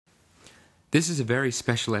This is a very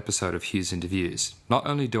special episode of Hughes Interviews. Not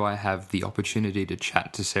only do I have the opportunity to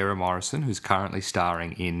chat to Sarah Morrison, who's currently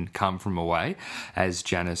starring in Come From Away as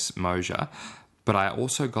Janice Mosier, but I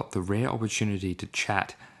also got the rare opportunity to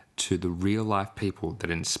chat to the real-life people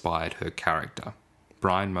that inspired her character,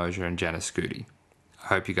 Brian Mosier and Janice Scudi. I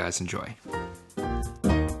hope you guys enjoy.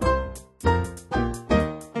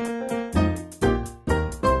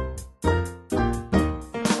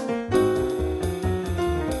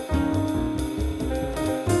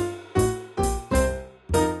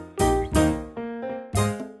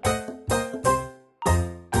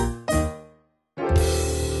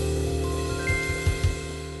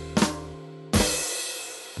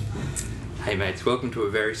 Hey mates, welcome to a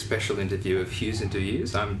very special interview of Hughes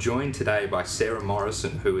Interviews. I'm joined today by Sarah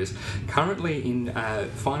Morrison, who is currently in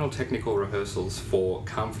final technical rehearsals for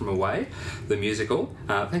Come From Away, the musical.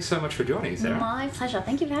 Thanks so much for joining, Sarah. My pleasure.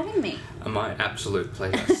 Thank you for having me. My absolute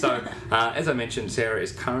pleasure. So, as I mentioned, Sarah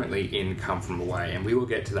is currently in Come From Away, and we will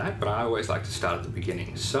get to that, but I always like to start at the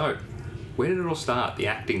beginning. So, where did it all start, the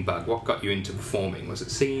acting bug? What got you into performing? Was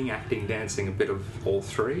it singing, acting, dancing, a bit of all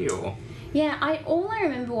three, or...? Yeah, all I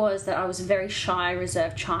remember was that I was a very shy,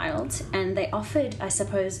 reserved child, and they offered, I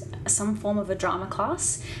suppose, some form of a drama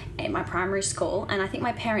class at my primary school, and I think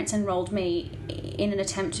my parents enrolled me in an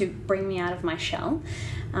attempt to bring me out of my shell.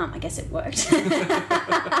 I guess it worked. But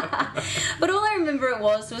all I remember it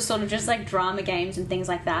was sort of just like drama games and things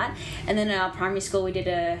like that. And then at our primary school we did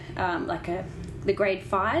the grade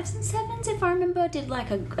 5s and 7s, if I remember, did like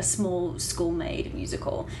a small school-made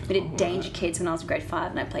musical. We did Danger Kids when I was in grade 5,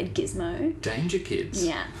 and I played Gizmo. Danger Kids?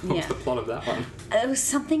 Yeah. What's the plot of that one? It was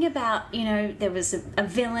something about, there was a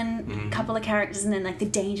villain, a couple of characters, and then like the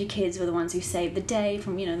Danger Kids were the ones who saved the day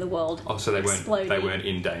from, the world exploding. They weren't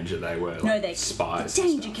in danger, they were like spies. The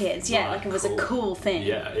Danger Kids, yeah, right, like it was a cool thing.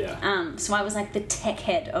 Yeah. So I was like the tech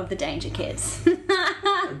head of the Danger Kids.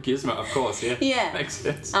 Gizmo, of course, yeah. Yeah. Makes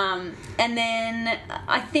sense. And then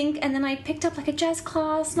I picked up like a jazz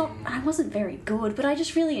class. I wasn't very good, but I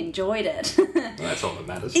just really enjoyed it. Well, that's all that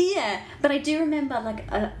matters. Yeah, but I do remember like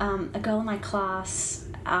a girl in my class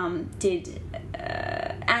did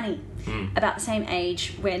Annie, about the same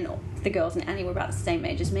age when the girls in Annie were about the same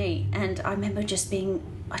age as me, and I remember just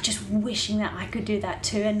wishing that I could do that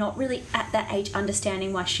too, and not really at that age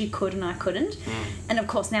understanding why she could and I couldn't. And of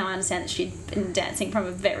course now I understand that she'd been dancing from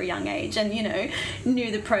a very young age and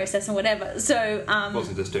knew the process and whatever. So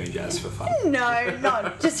wasn't just doing jazz for fun. No,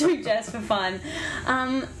 not just doing jazz for fun.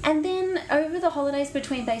 And then over the holidays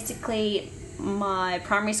between basically my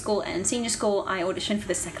primary school and senior school, I auditioned for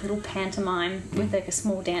this like little pantomime with like a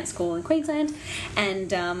small dance school in Queensland, and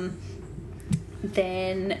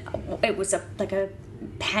then it was a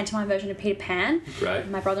pantomime version of Peter Pan. Right.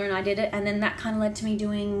 My brother and I did it, and then that kind of led to me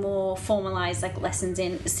doing more formalised like lessons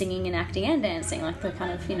in singing and acting and dancing, like the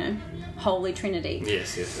kind of holy trinity.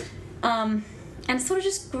 Yes. And it sort of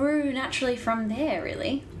just grew naturally from there,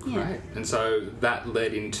 really. Yeah. Right. And so that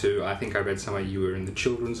led into, I think I read somewhere you were in the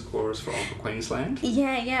children's chorus for Opera Queensland.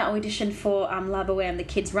 Yeah. I auditioned for La Boheme, the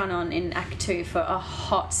kids' run-on in Act 2 for a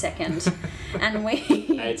hot second. And we...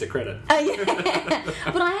 Hey, it's a credit. Yeah.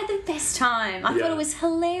 But I had the best time. I thought it was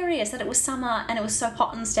hilarious that it was summer and it was so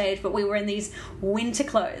hot on stage, but we were in these winter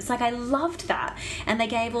clothes. Like, I loved that. And they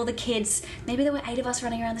gave all the kids, maybe there were 8 of us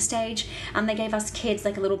running around the stage, they gave us kids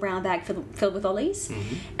like a little brown bag filled with ollies.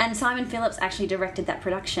 Mm-hmm. And Simon Phillips actually directed that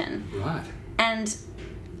production. Right. And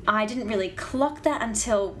I didn't really clock that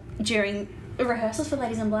until during rehearsals for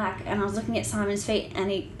Ladies in Black, and I was looking at Simon's feet, and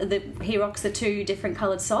he rocks the 2 different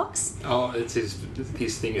coloured socks. Oh, it's his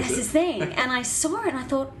thing, is it? That's his thing. And I saw it, and I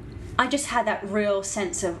thought, I just had that real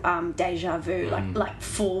sense of deja vu, like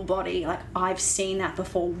full body, like I've seen that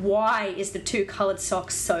before. Why is the 2 coloured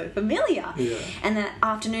socks so familiar? Yeah. And that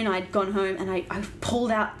afternoon I'd gone home and I pulled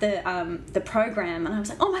out the program, and I was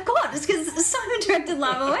like, oh my god, it's because Simon directed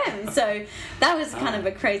La Boheme. So that was kind of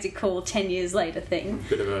a crazy cool 10 years later thing.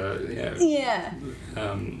 Bit of a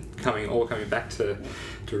coming back to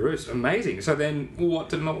roost. Amazing. So then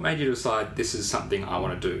what made you decide this is something I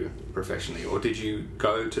want to do professionally, or did you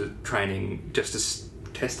go to training just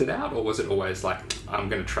to test it out, or was it always like, I'm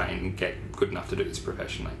going to train and get good enough to do this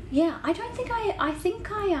professionally? Yeah, I think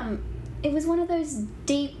it was one of those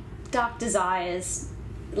deep dark desires,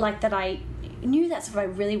 like that I knew that's what I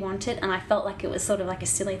really wanted, and I felt like it was sort of like a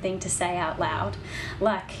silly thing to say out loud,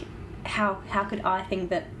 like how could I think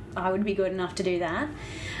that I would be good enough to do that.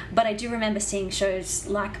 But I do remember seeing shows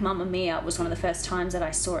like Mamma Mia was one of the first times that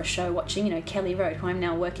I saw a show, watching, Kelly Road, who I'm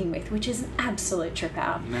now working with, which is an absolute trip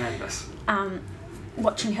out. Madness.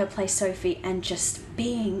 Watching her play Sophie and just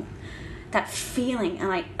being that feeling,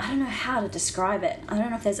 and I don't know how to describe it. I don't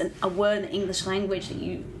know if there's a word in the English language that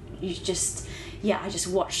you just, I just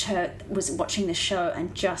was watching the show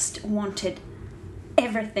and just wanted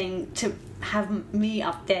everything to have me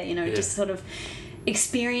up there, just sort of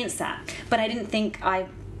experience that. But I didn't think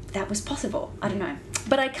that was possible. I don't know.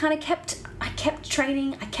 But I kind of kept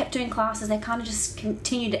training, I kept doing classes. They kind of just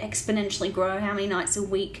continued to exponentially grow how many nights a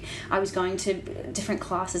week I was going to different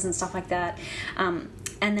classes and stuff like that.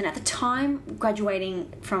 And then at the time,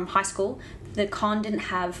 graduating from high school, the con didn't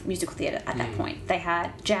have musical theatre at that point. They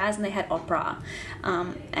had jazz and they had opera.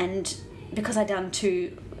 And because I'd done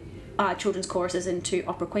 2 children's choruses and 2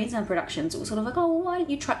 Opera Queensland productions, it was sort of like, oh, well, why don't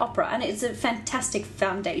you try opera? And it's a fantastic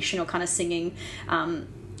foundational kind of singing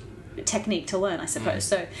technique to learn, I suppose.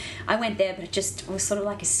 So I went there, but it just was sort of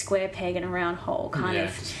like a square peg in a round hole, kind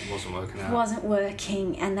of. It just wasn't working out. Wasn't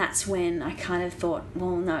working, and that's when I kind of thought,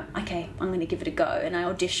 well, no, okay, I'm going to give it a go. And I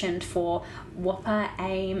auditioned for WAAPA,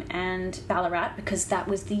 AIM, and Ballarat because that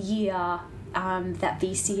was the year that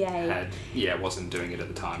VCA wasn't doing it at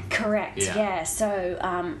the time. Correct. Yeah.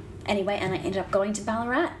 So anyway, and I ended up going to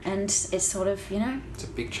Ballarat, and it's sort of, it's a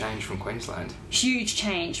big change from Queensland. Huge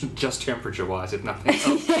change. Just temperature wise, if nothing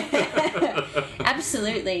else.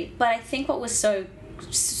 Absolutely. But I think what was so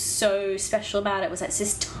special about it was that it's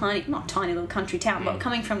this not tiny little country town, but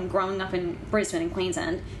growing up in Brisbane in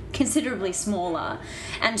Queensland, considerably smaller,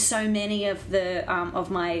 and so many of the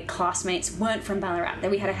of my classmates weren't from Ballarat.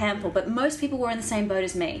 That we had a handful, but most people were in the same boat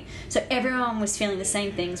as me, so everyone was feeling the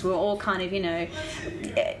same things. We were all kind of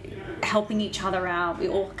helping each other out. We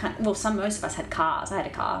all most of us had cars. I had a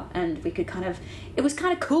car, and we could it was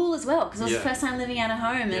kind of cool as well, because it was the first time living out of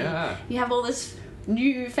home, and you have all this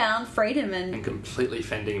newfound freedom and completely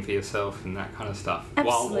fending for yourself and that kind of stuff.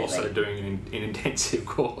 Absolutely. While also doing an intensive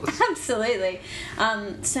course. Absolutely.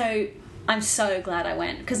 So I'm so glad I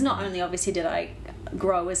went, because not only obviously did I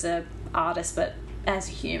grow as an artist, but as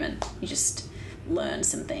a human, you just learn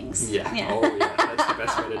some things. Yeah. Oh yeah, that's the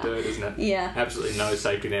best way to do it, isn't it? Yeah. Absolutely no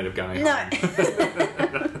safety net of going home.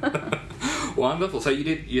 Wonderful. So you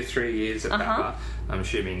did your 3 years at Pepper. I'm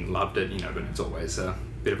assuming loved it, but it's always a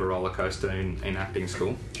bit of a roller coaster in acting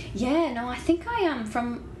school. Yeah, no, I think I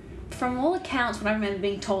from all accounts, what I remember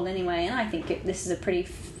being told anyway, and I think this is a pretty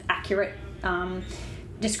accurate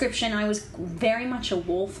description, I was very much a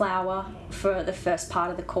wallflower for the first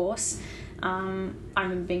part of the course. I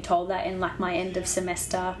remember being told that in my end of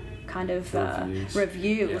semester kind of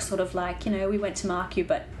review. It was sort of like, we went to mark you,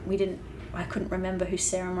 but I couldn't remember who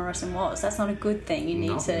Sarah Morrison was. That's not a good thing. You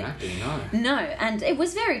need to... Acting, no, and it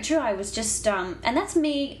was very true. I was just... and that's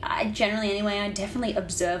me. I definitely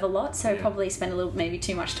observe a lot, so probably spend maybe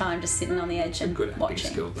too much time just sitting on the edge and good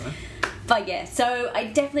watching. Skill, though. But yeah, so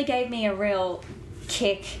it definitely gave me a real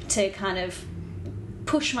kick to kind of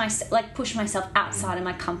push myself outside of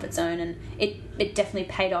my comfort zone, and it definitely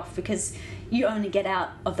paid off, because you only get out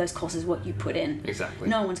of those courses what you put in. Exactly.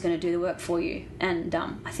 No one's going to do the work for you. And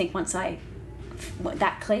I think once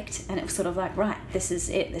that clicked, and it was sort of like, right, this is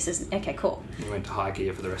it. This is okay, cool. You went to high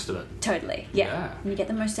gear for the rest of it. Totally. Yeah. And you get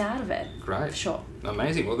the most out of it. Great. For sure.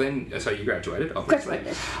 Amazing. Well, then, so you graduated, obviously.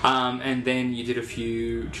 And then you did a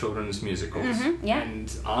few children's musicals. Mm-hmm, yeah.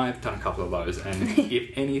 And I've done a couple of those, and if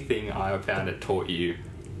anything, I found it taught you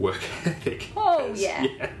work ethic. Oh,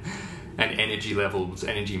 yeah. And energy levels,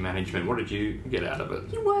 energy management. What did you get out of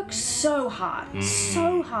it? You work so hard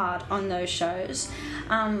on those shows,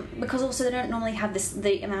 because also they don't normally have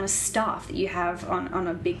the amount of staff that you have on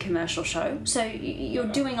a big commercial show. So you're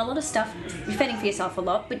doing a lot of stuff, you're fending for yourself a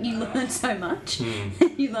lot, but you learn so much.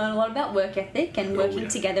 You learn a lot about work ethic and working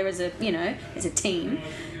together as a team.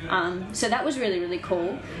 So that was really, really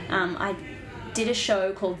cool. I did a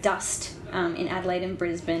show called Dust in Adelaide and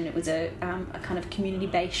Brisbane. It was a kind of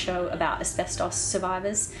community-based show about asbestos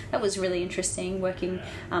survivors. That was really interesting. Working,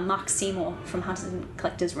 Mark Seymour from Hunters and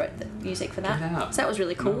Collectors wrote the music for that. So that was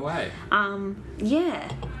really cool. No way. Yeah.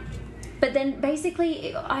 But then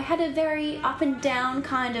basically I had a very up and down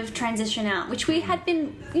kind of transition out, which we had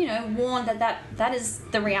been, warned that is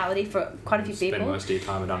the reality for quite a few people. Spend most of your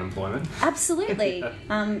time at unemployment. Absolutely.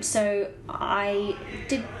 So I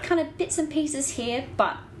did kind of bits and pieces here,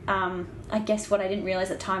 but I guess what I didn't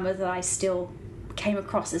realise at the time was that I still came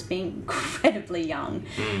across as being incredibly young.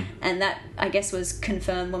 And that, I guess, was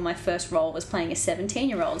confirmed when my first role was playing a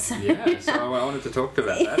 17-year-old. So. Yeah, so I wanted to talk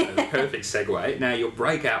about that. It's a perfect segue. Now, your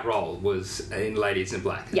breakout role was in Ladies in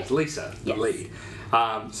Black. It's Lisa, the lead.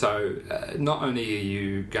 So not only are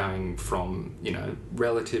you going from,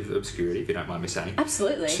 relative obscurity, if you don't mind me saying,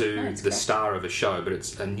 absolutely, to the star of a show, but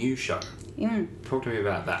it's a new show. Talk to me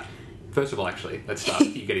about that. First of all, actually, let's start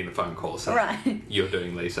with you getting the phone call. So Right. you're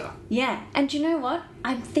doing Lisa. Yeah, and do you know what?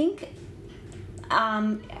 I think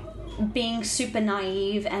being super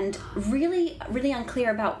naive and really, really unclear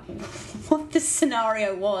about what the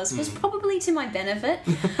scenario was probably to my benefit,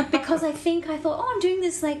 because I thought, oh, I'm doing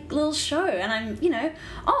this like little show, and I'm,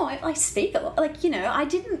 I speak a lot. Like,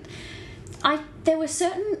 there were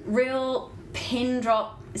certain real pin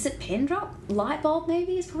drop. Is it pin drop? Light bulb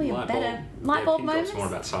maybe is probably a better light bulb moment. It's more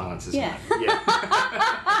about silence, isn't Yeah. it?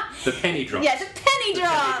 Yeah. The penny drop. Yeah, the penny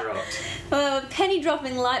drop. Penny dropped. Penny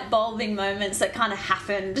dropping, light bulbing moments that kind of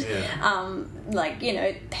happened,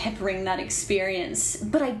 Yeah. peppering that experience.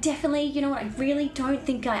 But I definitely, I really don't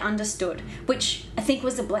think I understood, which I think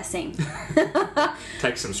was a blessing.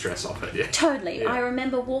 Take some stress off it, yeah. Totally. Yeah. I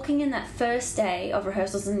remember walking in that first day of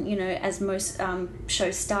rehearsals, and, as most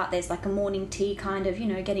shows start, there's like a morning tea kind of,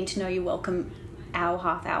 getting to know you, welcome hour,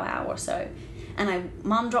 half hour or so. And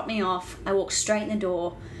Mum dropped me off. I walked straight in the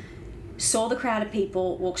door, saw the crowd of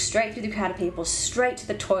people, walked straight through the crowd of people, straight to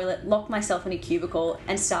the toilet, locked myself in a cubicle,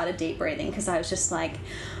 and started deep breathing, because I was just like,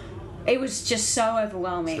 it was just so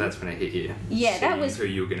overwhelming. So that's when it hit you. Yeah, that Seeing was who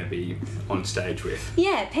you were going to be on stage with.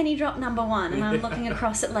 Yeah, penny drop number one, and I'm looking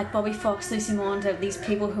across at like Bobby Fox, Lucy Mondo, these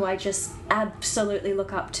people who I just absolutely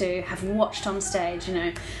look up to, have watched on stage,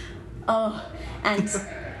 and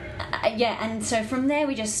and so from there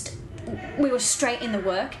we were straight in the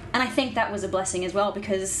work, and I think that was a blessing as well,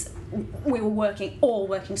 because we were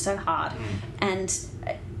working so hard, and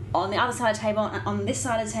on the other side of the table, on this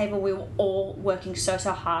side of the table, we were all working so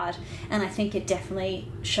hard, and I think it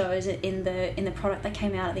definitely shows it in the product that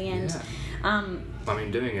came out at the end. Yeah.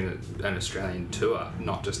 Doing an Australian tour,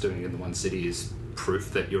 not just doing it in the one city, is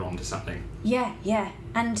proof that you're onto something. Yeah,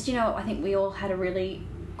 and I think we all had a really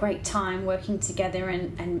great time working together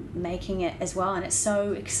and making it as well, and it's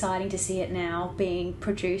so exciting to see it now being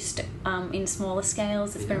produced in smaller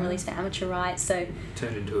scales. It's been released for amateur rights, so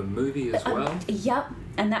turned into a movie as well. Yep.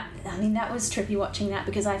 And that was trippy watching that,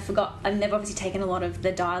 because I've never obviously taken a lot of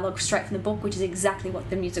the dialogue straight from the book, which is exactly what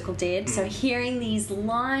the musical did. So hearing these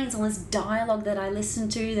lines, all this dialogue that I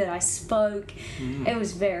listened to, that I spoke, it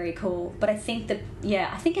was very cool. But I think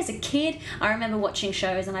as a kid, I remember watching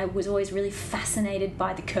shows, and I was always really fascinated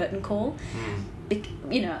by the curtain call.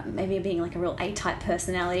 Maybe being like a real A-type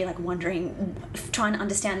personality, like wondering, trying to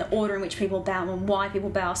understand the order in which people bow and why people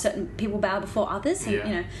bow. Certain people bow before others,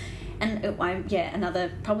 and,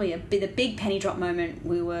 another probably the big penny drop moment.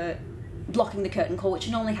 We were blocking the curtain call, which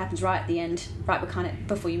normally happens right at the end, right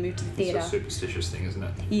before you move to the theatre. It's a superstitious thing, isn't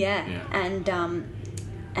it? Yeah. And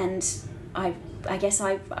I guess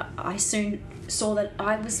I soon saw that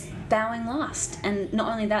I was bowing last, and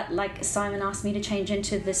not only that, like Simon asked me to change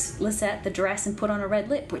into this Lisette, the dress, and put on a red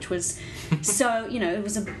lip, which was so it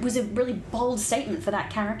was a really bold statement for that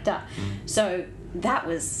character. So that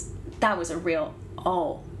was a real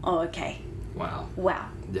okay. Wow.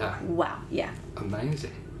 Yeah. Wow. Yeah.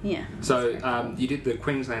 Amazing. Yeah. So you did the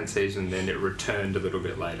Queensland season, then it returned a little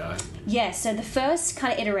bit later. Yeah, so the first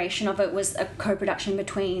kind of iteration of it was a co-production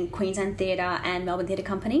between Queensland Theatre and Melbourne Theatre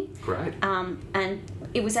Company. Great. And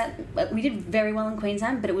it was we did very well in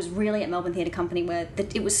Queensland, but it was really at Melbourne Theatre Company where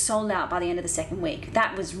it was sold out by the end of the second week.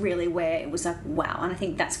 That was really where it was like, wow. And I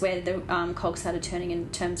think that's where the cogs started turning in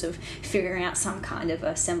terms of figuring out some kind of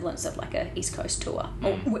a semblance of like a East Coast tour,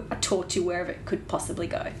 or a tour to wherever it could possibly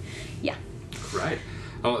go. Yeah. Great.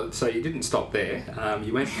 Oh, so you didn't stop there.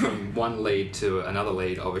 You went from one lead to another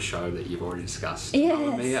lead of a show that you've already discussed. Yes,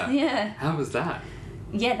 Mamma Mia. yeah. How was that?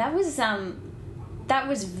 Yeah, that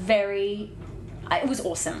was very... It was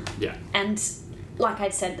awesome. Yeah. And like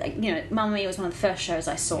I'd said, Mamma Mia was one of the first shows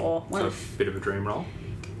I saw. A bit of a dream role?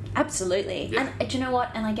 Absolutely. Yeah. And do you know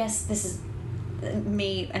what? And I guess this is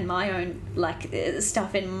me and my own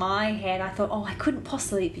stuff in my head. I thought, I couldn't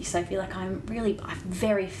possibly be Sophie. Like I have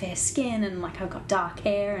very fair skin, and like I've got dark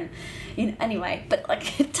hair, and anyway. But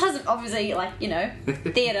like it doesn't obviously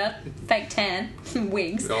theatre, fake tan,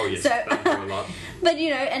 wigs. Oh yes, so, that do a lot. But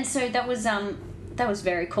and so that was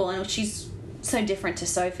very cool, and she's so different to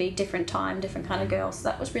Sophie, different time, different kind of girl. So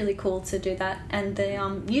that was really cool to do that, and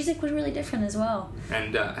the music was really different as well.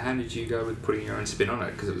 And how did you go with putting your own spin on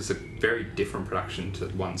it? Because it was a very different production to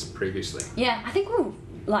the ones previously. Yeah, I think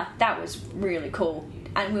that was really cool,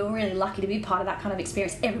 and we were really lucky to be part of that kind of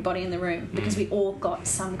experience. Everybody in the room, because we all got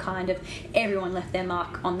everyone left their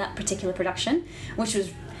mark on that particular production, which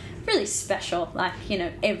was really special. Like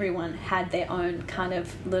everyone had their own kind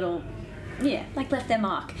of little. Yeah, left their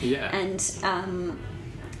mark. Yeah. And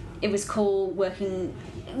it was cool working.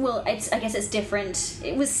 Well, I guess it's different.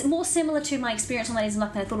 It was more similar to my experience on Ladies in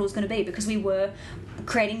Luck than I thought it was going to be, because we were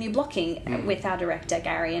creating new blocking with our director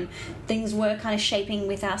Gary, and things were kind of shaping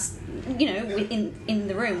with us, in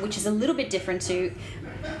the room, which is a little bit different to.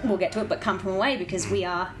 We'll get to it, but Come From Away, because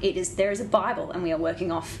there is a Bible, and we are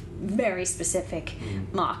working off very specific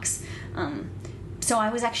marks. So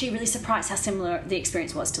I was actually really surprised how similar the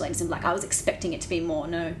experience was to Ladies in Black. I was expecting it to be more,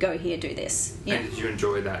 no, go here, do this. Yeah. And did you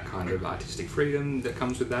enjoy that kind of artistic freedom that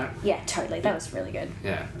comes with that? Yeah, totally. That was really good.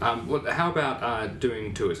 Yeah. How about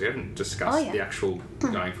doing tours? We haven't discussed the actual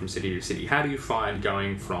going from city to city. How do you find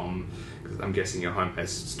going from, because I'm guessing your home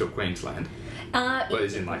base is still Queensland,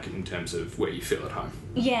 whereas in terms of where you feel at home?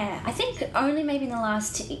 Yeah, I think only maybe in the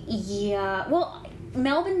last year, well,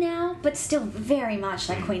 Melbourne now, but still very much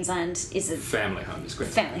like Queensland is a family home is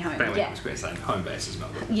Queensland. Family home, family yeah. home is Queensland. Home base is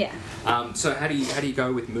Melbourne. Yeah. So how do you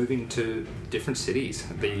go with moving to different cities?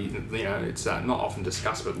 It's not often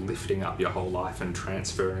discussed, but lifting up your whole life and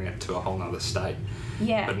transferring it to a whole other state.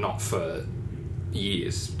 Yeah. But not for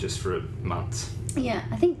years, just for months. Yeah,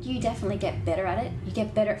 I think you definitely get better at it. You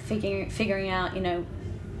get better at figuring out, really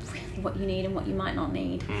what you need and what you might not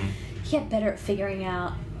need. You get better at figuring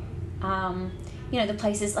out. The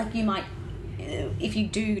places, like you might, if you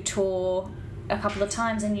do tour a couple of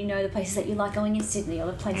times and the places that you like going in Sydney, or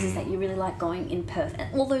the places that you really like going in Perth,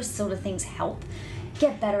 and all those sort of things help.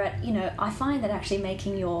 Get better at, I find that actually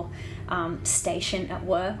making your station at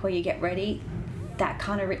work where you get ready, that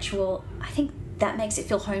kind of ritual, I think that makes it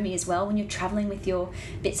feel homey as well. When you're travelling with your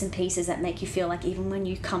bits and pieces that make you feel like even when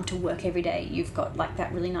you come to work every day, you've got like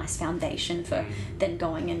that really nice foundation for then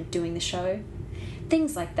going and doing the show.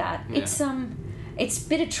 Things like that. Yeah. It's a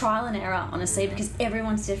bit of trial and error, honestly, because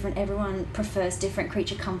everyone's different. Everyone prefers different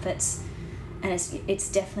creature comforts, and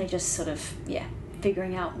it's definitely just sort of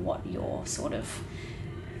figuring out what your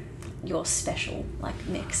special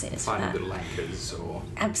mix is. Finding little anchors or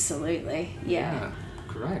absolutely, yeah.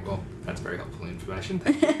 Great. Well, that's very helpful information.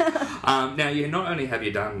 Thank you. Now, not only have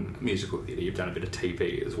you done musical theatre, you've done a bit of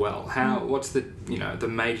TV as well. What's the the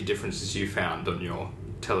major differences you found on your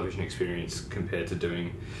television experience compared to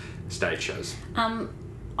doing stage shows?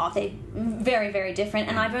 They're very, very different,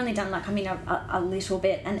 and I've only done a little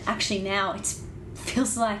bit, and actually now it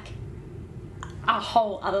feels like a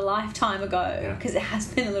whole other lifetime ago, because it has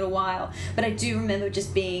been a little while. But I do remember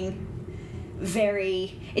just being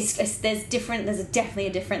very. There's definitely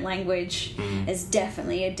a different language. There's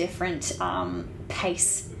definitely a different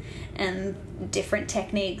pace and different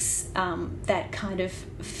techniques that kind of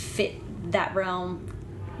fit that realm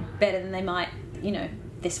better than they might,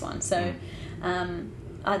 this one. So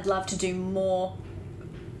I'd love to do more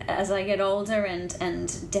as I get older,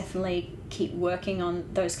 and definitely keep working on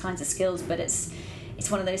those kinds of skills. But it's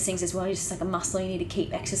one of those things as well. It's just like a muscle you need to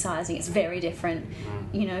keep exercising. It's very different,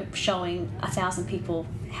 showing 1,000 people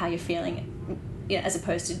how you're feeling, as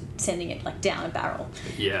opposed to sending it down a barrel.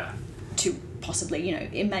 Yeah. To possibly,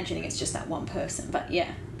 imagining it's just that one person. But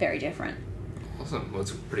yeah, very different. Awesome. Well,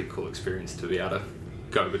 it's a pretty cool experience to be able to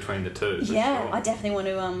go between the two. Yeah, sure. I definitely want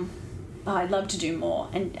to. I'd love to do more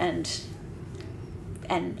and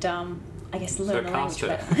I guess learn the language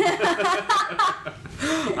better.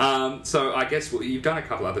 So I guess you've done a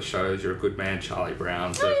couple other shows. You're a Good Man, Charlie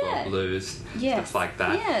Brown, Blues, stuff like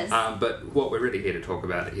that. Yes. But what we're really here to talk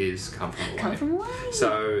about is Come From Away. Come From Away.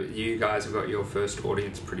 So you guys have got your first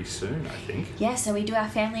audience pretty soon, I think. Yeah, so we do our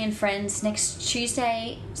family and friends next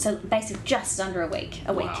Tuesday. So basically just under a week.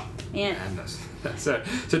 Wow. Yeah. So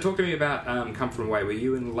talk to me about Come From Away. Were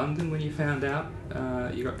you in London when you found out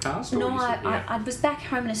you got cast? No, I was back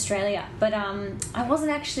home in Australia, but I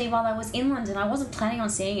wasn't actually, while I was in London, I wasn't planning on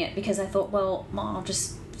seeing it, because I thought, well, I'll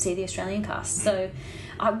just see the Australian cast. So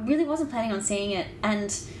I really wasn't planning on seeing it,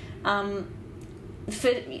 and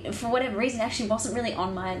for whatever reason, it actually wasn't really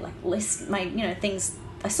on my list, my things.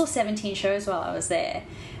 I saw 17 shows while I was there,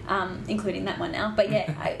 including that one now. But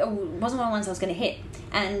yeah, it wasn't one of the ones I was going to hit.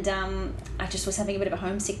 And I just was having a bit of a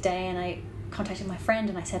homesick day, and I contacted my friend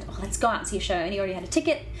and I said, let's go out and see a show. And he already had a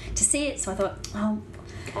ticket to see it, so I thought,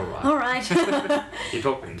 all right. You're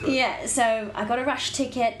talking to it. Yeah, so I got a rush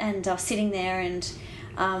ticket, and I was sitting there, and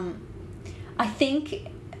I think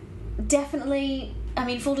definitely...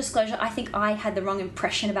 full disclosure, I think I had the wrong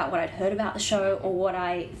impression about what I'd heard about the show, or what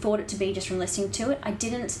I thought it to be just from listening to it. I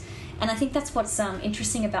didn't, and I think that's what's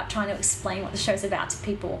interesting about trying to explain what the show's about to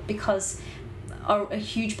people, because a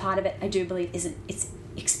huge part of it, I do believe, it's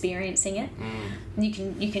experiencing it.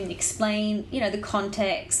 You can explain, the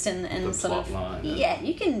context and the sort plot of line. Yeah,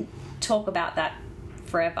 you can talk about that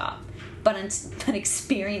forever, but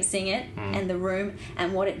experiencing it and the room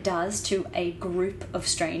and what it does to a group of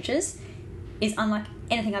strangers is unlike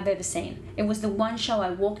anything I've ever seen. It was the one show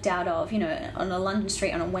I walked out of, on a London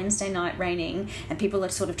street on a Wednesday night raining, and people are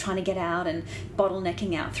sort of trying to get out and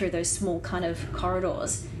bottlenecking out through those small kind of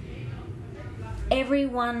corridors.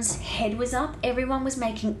 Everyone's head was up. Everyone was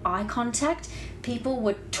making eye contact. People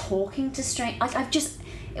were talking to strangers.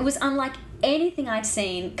 It was unlike anything I'd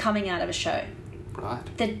seen coming out of a show. Right.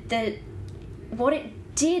 What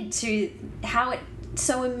it did to how it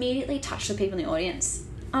so immediately touched the people in the audience.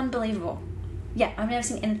 Unbelievable. Yeah, I've never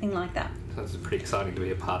seen anything like that. So it's pretty exciting to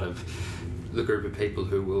be a part of the group of people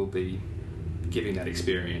who will be giving that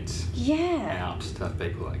experience out to other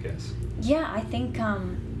people, I guess. Yeah, I think,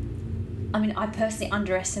 I personally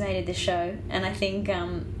underestimated this show, and I think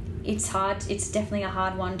it's hard. It's definitely a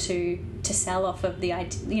hard one to sell off of the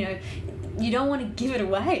idea, you don't want to give it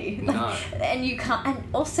away. No. And you can't, and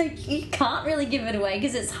also you can't really give it away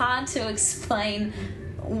because it's hard to explain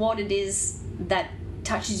what it is that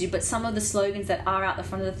touches you, but some of the slogans that are out the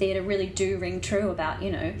front of the theatre really do ring true about,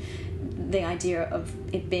 the idea of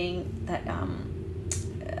it being that,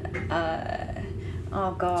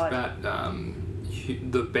 oh God. It's about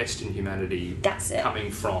the best in humanity. That's it. Coming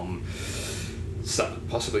from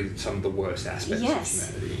possibly some of the worst aspects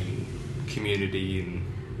of humanity and community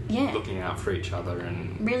and looking out for each other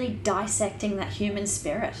and really dissecting that human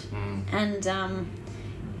spirit. And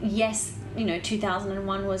yes,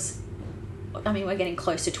 2001 was, we're getting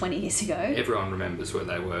close to 20 years ago. Everyone remembers where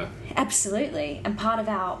they were. Absolutely. And part of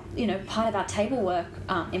our table work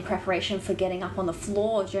in preparation for getting up on the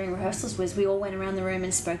floor during rehearsals was we all went around the room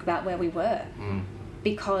and spoke about where we were.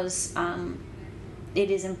 Because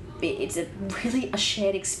it's really a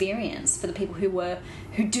shared experience for the people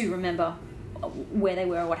who do remember where they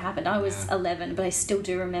were or what happened. I was 11, but I still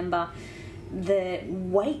do remember the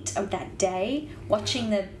weight of that day,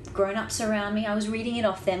 watching the grown-ups around me. I was reading it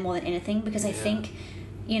off them more than anything because I think,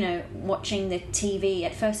 watching the TV,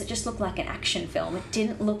 at first it just looked like an action film. It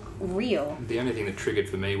didn't look real. The only thing that triggered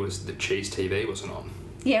for me was the Cheese TV wasn't on.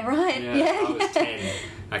 Yeah, right. Yeah. I was 10.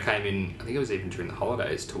 I came in, I think it was even during the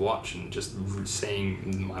holidays, to watch, and just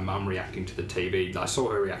seeing my mum reacting to the TV. I saw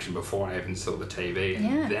her reaction before I even saw the TV,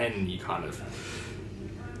 and then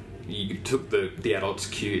you took the adult's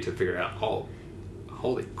cue to figure out, oh,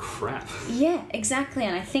 holy crap. Yeah, exactly.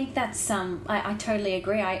 And I think that's I totally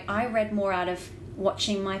agree. I read more out of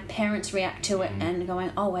watching my parents react to it and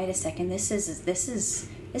going, oh, wait a second, this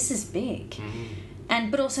is big.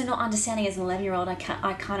 But also not understanding as an 11-year-old, I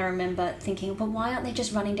kind of remember thinking, well, why aren't they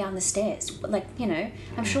just running down the stairs?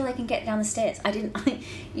 I'm sure they can get down the stairs. I didn't,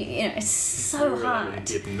 it's so hard.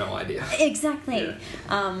 You have no idea. Exactly.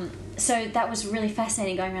 Yeah. So that was really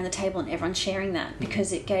fascinating, going around the table and everyone sharing that,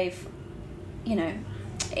 because it gave,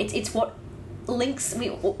 it's what links, we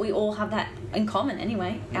all have that in common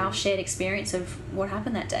anyway, our shared experience of what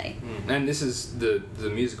happened that day. And this is, the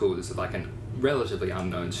musical is like a relatively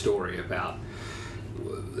unknown story about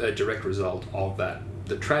a direct result of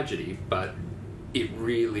the tragedy, but it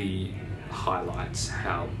really highlights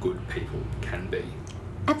how good people can be.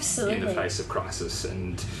 Absolutely. In the face of crisis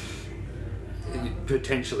and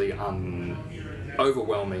potentially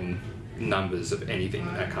overwhelming numbers of anything,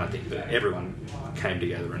 that kind of thing, but everyone came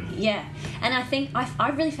together and and I think I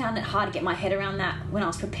really found it hard to get my head around that when I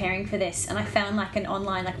was preparing for this, and I found an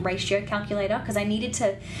online ratio calculator, because I needed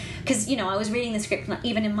to, because I was reading the script, and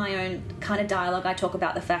even in my own kind of dialogue I talk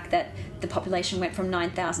about the fact that the population went from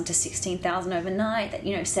 9,000 to 16,000 overnight,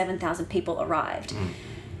 that 7,000 people arrived.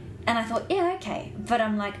 And I thought, okay. But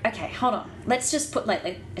I'm like, okay, hold on. Let's just put,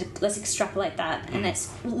 let's extrapolate that. And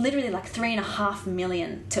it's literally 3.5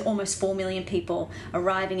 million to almost 4 million people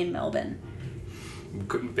arriving in Melbourne.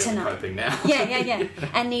 Couldn't be coping now. Yeah.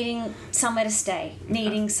 And needing somewhere to stay,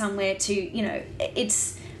 needing somewhere to,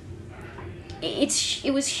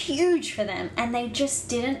 it was huge for them. And they just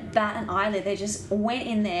didn't bat an eyelid. They just went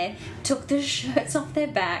in there, took the shirts off their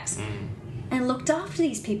backs, and looked after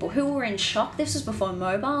these people who were in shock. This was before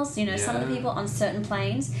mobiles, some of the people on certain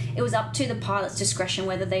planes, it was up to the pilot's discretion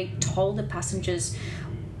whether they told the passengers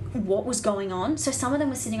what was going on. So some of them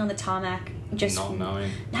were sitting on the tarmac just not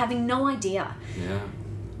knowing, having no idea.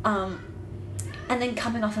 And then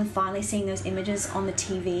coming off and finally seeing those images on the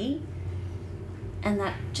TV, and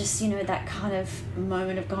that just, that kind of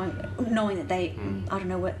moment of knowing that they, I don't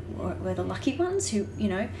know, were the lucky ones who,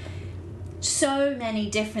 so many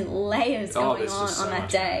different layers going on that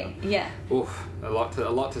day. Yeah. Oof, a lot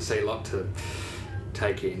to see, a lot to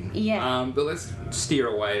take in. Yeah. But let's steer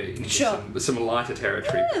away into Sure. some lighter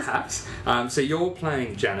territory, Yes. perhaps. So you're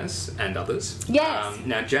playing Janice and others. Yes.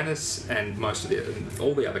 Now, Janice and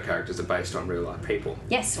all the other characters are based on real life people.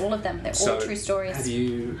 Yes, all of them. They're So all true stories. have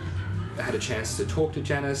you had a chance to talk to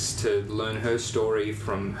Janice, to learn her story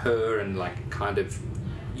from her and like kind of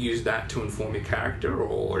use that to inform your character,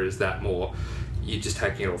 or is that more you're just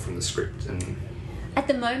taking it all from the script? And At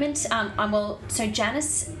the moment, so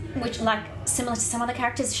Janice, which like similar to some other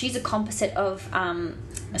characters, she's a composite of.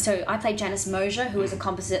 So I played Janice Mosier, who is a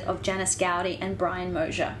composite of Janice Gowdy and Brian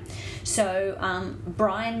Mosier. So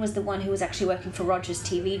Brian was the one who was actually working for Rogers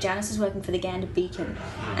TV. Janice was working for the Gander Beacon,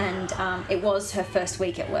 and it was her first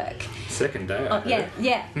week at work. second day.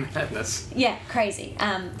 Yeah. Madness. Yeah, crazy.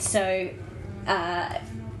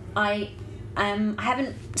 I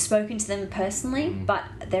haven't spoken to them personally, but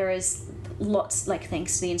there is lots, like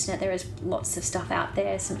thanks to the internet, there is lots of stuff out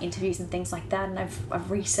there, some interviews and things like that, and I've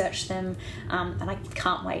researched them, and I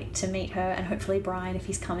can't wait to meet her and hopefully Brian if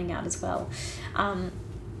he's coming out as well. But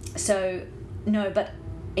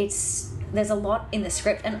there's a lot in the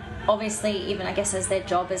script, and obviously even I guess as their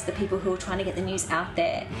job as the people who are trying to get the news out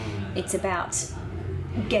there, it's about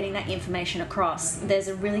getting that information across. There's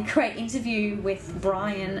a really great interview with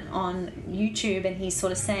Brian on YouTube, and he's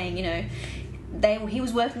sort of saying, he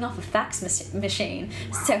was working off a fax machine,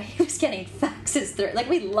 so he was getting faxes through. Like,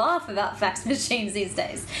 we laugh about fax machines these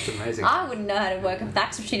days. It's amazing. I wouldn't know how to work a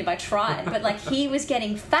fax machine if I tried, but like he was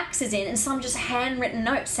getting faxes in, and some just handwritten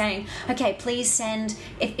notes saying, "Okay, please send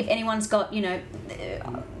if anyone's got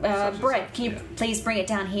bread, can you please bring it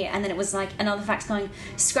down here?" And then it was like another fax going,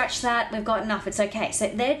 "Scratch that, we've got enough, it's okay." So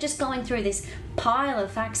they're just going through this pile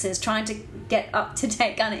of faxes, trying to get up to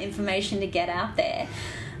date kind of information to get out there.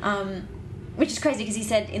 Which is crazy because he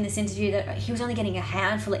said in this interview that he was only getting a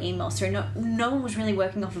handful of emails through. No one was really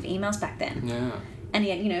working off of emails back then. Yeah. And he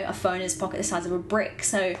had, a phone in his pocket the size of a brick.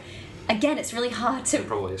 So, again, it's really hard to... And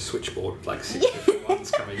probably a switchboard with like 6 different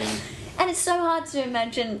ones coming in. And it's so hard to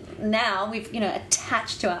imagine now we've,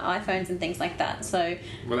 attached to our iPhones and things like that. So...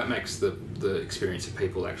 Well, that makes the experience of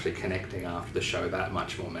people actually connecting after the show that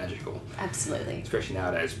much more magical. Absolutely. Especially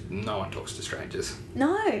nowadays, no one talks to strangers.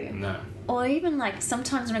 No. Or even like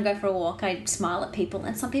sometimes when I go for a walk, I smile at people,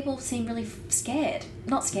 and some people seem really scared.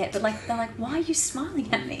 Not scared, but like they're like, "Why are you smiling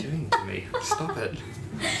at me?" What are you doing to me? Stop it.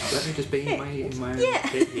 Let me just be in my own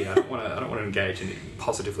head here. I don't want to engage in it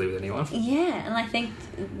positively with anyone. Yeah, and I think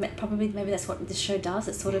maybe that's what this show does.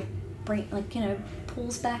 It sort of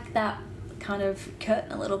pulls back that kind of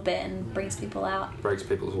curtain a little bit and brings people out. Breaks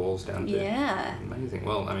people's walls down. Yeah. Amazing.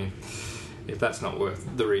 Well, I mean, if that's not worth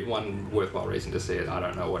one worthwhile reason to see it, I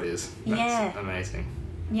don't know what is. That's amazing.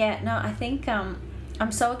 Yeah, no, I think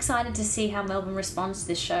I'm so excited to see how Melbourne responds to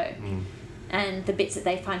this show and the bits that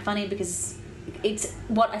they find funny, because it's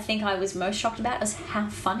what I think I was most shocked about is how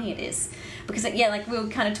funny it is. Because, like we were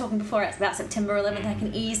kind of talking before about September 11th, they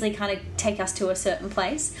can easily kind of take us to a certain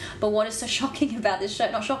place. But what is so shocking about this show,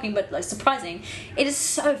 not shocking, but like surprising, it is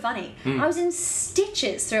so funny. I was in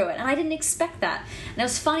stitches through it, and I didn't expect that. And it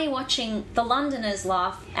was funny watching the Londoners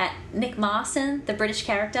laugh at Nick Marston, the British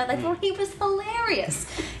character. They thought he was hilarious.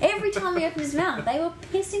 Every time he opened his mouth, they were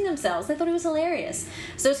pissing themselves. They thought he was hilarious.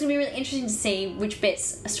 So it's going to be really interesting to see which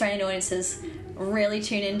bits Australian audiences really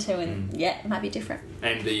tune into, and it might be different.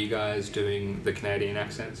 And are you guys doing the Canadian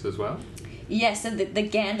accents as well? Yeah, so the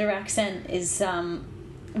Gander accent is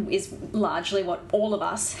largely what all of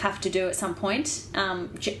us have to do at some point. So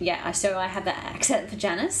I have that accent for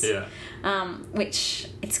Janice. Yeah. Which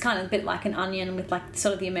it's kind of a bit like an onion with like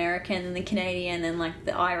sort of the American and the Canadian and like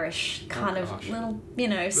the Irish kind of little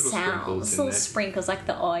sounds, little sprinkles like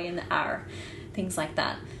the oi and the r, things like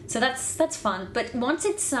that. So that's fun. But once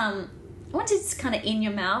it's kind of in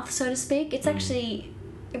your mouth, so to speak, it's actually,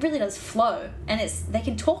 it really does flow, and they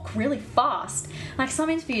can talk really fast. Like some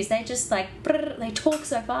interviews, they just like they talk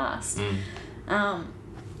so fast.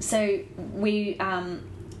 So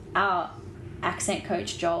our accent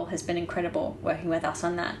coach Joel has been incredible working with us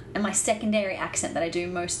on that. And my secondary accent that I do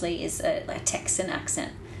mostly is a Texan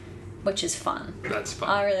accent, which is fun. That's fun.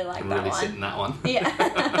 I really like that really one. sit in that one. Yeah.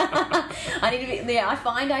 I need to be. Yeah, I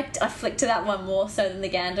find I flick to that one more so than the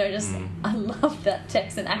Gander. I love that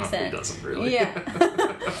Texan accent. Who doesn't really? Yeah.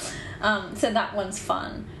 So that one's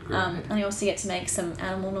fun. And I also get to make some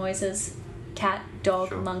animal noises: cat,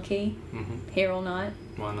 dog, monkey. Here all night.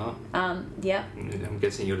 Why not? Yeah. I'm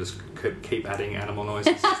guessing you'll just keep adding animal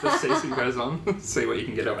noises as the season goes on. See what you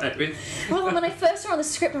can get away with. Well, when I first saw the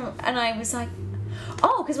script, and I was like,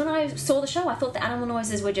 oh, because when I saw the show, I thought the animal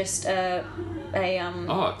noises were just a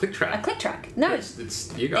click track. A click track. No,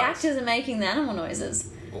 it's you guys. The actors are making the animal noises.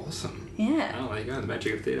 Awesome. Yeah. Oh, there you go, the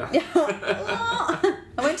magic of theatre. I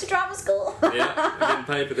went to drama school. Yeah, I'm getting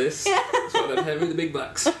paid for this. That's why they pay me the big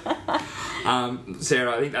bucks.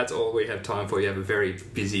 Sarah, I think that's all we have time for. You have a very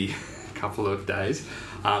busy couple of days.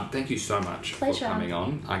 Thank you so much for coming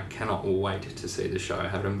on. I cannot wait to see the show.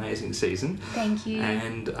 Have an amazing season. Thank you.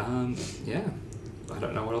 And yeah, I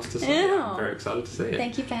don't know what else to say. Yeah. I'm very excited to see it.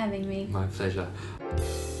 Thank you for having me. My pleasure.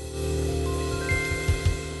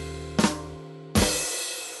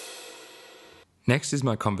 Next is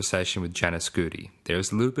my conversation with Janice Goody. There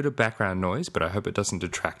is a little bit of background noise, but I hope it doesn't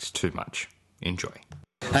detract too much. Enjoy.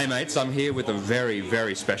 Hey mates, I'm here with a very,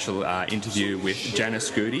 very special interview with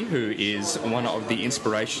Janice Goody, who is one of the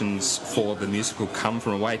inspirations for the musical Come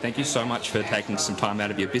From Away. Thank you so much for taking some time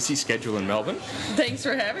out of your busy schedule in Melbourne. Thanks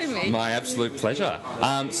for having me. My absolute pleasure.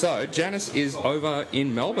 So Janice is over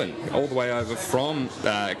in Melbourne, all the way over from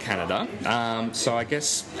Canada. So I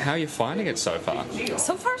guess, how are you finding it so far?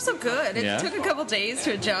 So far, so good. It took a couple days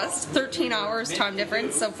to adjust. 13 hours time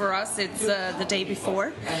difference. So for us, it's the day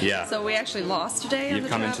before. Yeah. So we actually lost a day.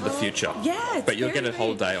 You've come into the future. Yeah. But you'll get a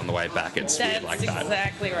whole day on the way back. It's weird like that. That's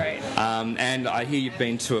exactly right. And I hear you've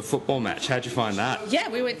been to a football match. How'd you find that? Yeah,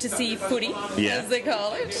 we went to see footy, as they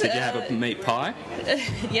call it. Did you have a meat pie?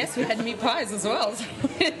 Yes, we had meat pies as well.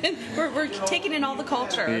 we're taking in all the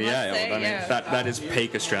culture. That is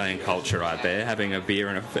peak Australian culture right there. Having a beer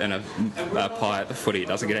and a pie at the footy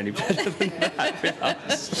doesn't get any better than that with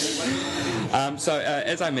us. So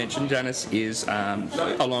as I mentioned, Janice is,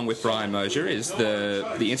 along with Brian Mosier, is the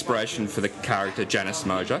inspiration for the character Janice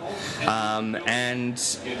Mosier, and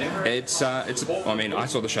it's I mean, I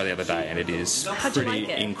saw the show the other day and it is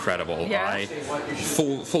pretty incredible. Yeah.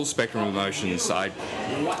 Full spectrum of emotions. I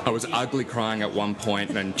was ugly crying at one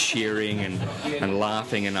point and cheering and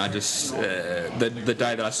laughing, and I just the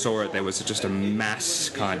day that I saw it, there was just a mass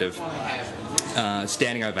kind of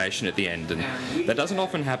standing ovation at the end, and that doesn't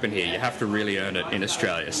often happen here. You have to really earn it in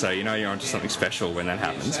Australia, so you know you're onto something special when that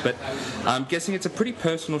happens. But I'm guessing it's a pretty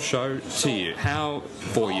personal show to you. How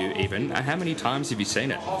many times have you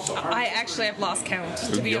seen it? I actually have lost count,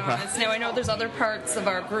 to be honest. Now I know there's other parts of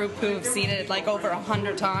our group who have seen it like over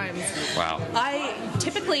 100 times. Wow. I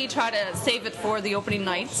typically try to save it for the opening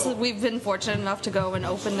nights. We've been fortunate enough to go and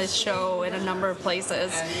open this show in a number of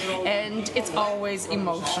places, and it's always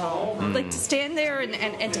emotional. Like to stand there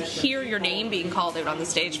and to hear your name being called out on the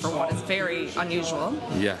stage for one is very unusual.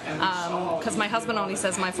 Yeah. Because my husband only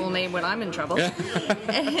says my full name when I'm in trouble.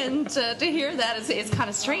 And to hear that is kind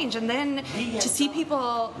of strange. And then to see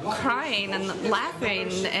people crying and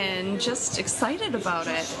laughing and just excited about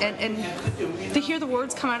it, and to hear the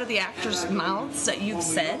words come out of the actors' mouths that you've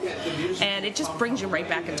said, and it just brings you right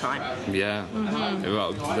back in time. Yeah.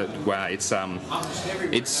 Well, wow. It's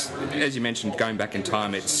as you mentioned, going back in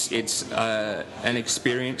time. It's an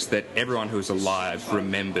experience that everyone who's alive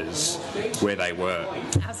remembers where they were.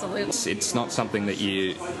 Absolutely. It's not something that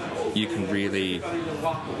you can really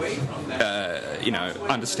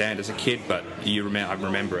understand as a kid, but I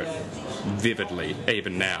remember it vividly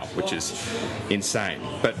even now, which is insane.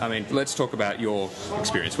 But I mean, let's talk about your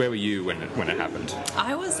experience. Where were you when it happened?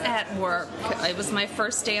 I was at work. It was my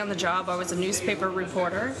first day on the job. I was a newspaper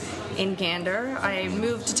reporter in Gander. I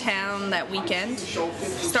moved to town that weekend,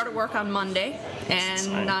 started work on Monday, and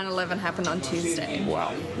 9/11 happened on Tuesday.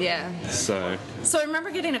 Wow. Yeah. So I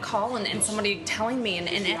remember getting a call and somebody telling me,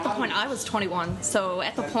 and at the point I was 21, so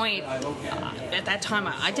at the point, at that time,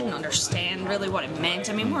 I didn't understand really what it meant.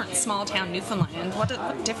 I mean, we're in small town Newfoundland. What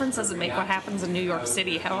difference does it make what happens in New York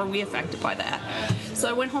City? How are we affected by that? So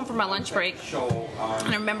I went home for my lunch break, and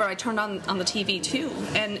I remember I turned on the TV too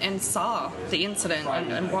and saw the incident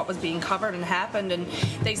and what was being covered and happened, and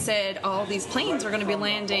they said all these planes are going to be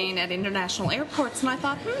landing at international airports, and I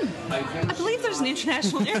thought, I believe there's an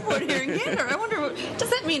international airport here in Gander. I wonder, does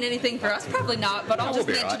that mean anything for us? Probably not, but I'll just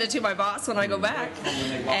mention it to my boss when I go back.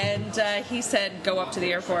 And he said, go up to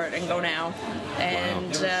the airport and go now.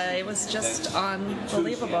 And it was just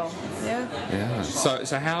unbelievable. Yeah.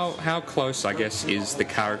 So how close, I guess, is the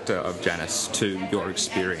character of Janice to your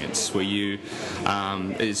experience? Were you,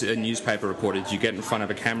 as a newspaper reporter, did you get in front of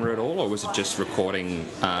a camera at all, or was it just recording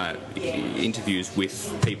interviews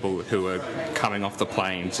with people who are coming off the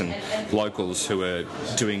planes and locals who are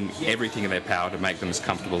doing everything in their power to make them as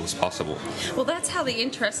comfortable as possible? Well, that's how the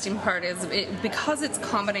interesting part is. Because it's a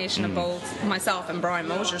combination of both myself and Brian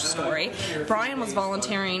Mosier's story. Brian was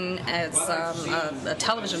volunteering as a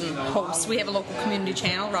television host. We have a local community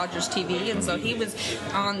channel, Rogers TV, and so he was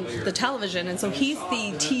on the television, and so he's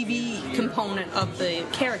the TV component component of the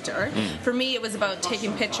character. For me, it was about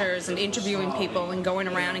taking pictures and interviewing people and going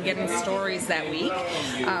around and getting stories that week.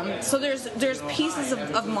 So there's pieces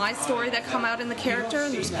of my story that come out in the character,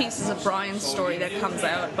 and there's pieces of Brian's story that comes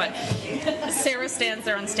out. But Sarah stands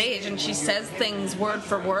there on stage and she says things word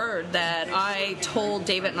for word that I told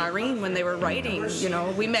David and Irene when they were writing. You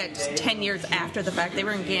know, we met 10 years after the fact. They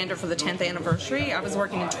were in Gander for the 10th anniversary. I was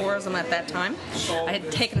working in tourism at that time. I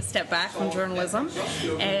had taken a step back from journalism,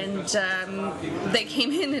 and they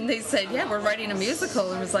came in and they said, yeah, we're writing a musical.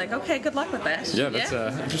 And I was like, okay, good luck with that. Yeah, that's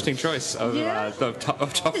an interesting choice of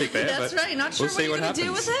topic there. That's right. Not sure we'll what you're going to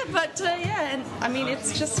do with it, but yeah. And I mean,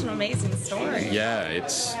 it's just an amazing story. Yeah,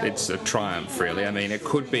 it's a triumph, really. I mean, it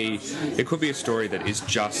could be a story that is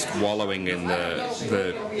just wallowing in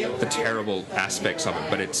the terrible aspects of it,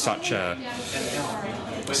 but it's such a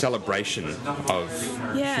celebration of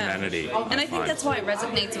humanity. And I think that's why it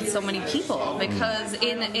resonates with so many people, because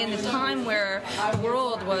in a time where the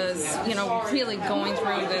world was, you know, really going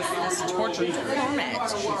through this torture torment,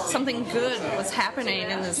 something good was happening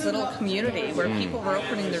in this little community where people were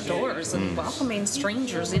opening their doors and welcoming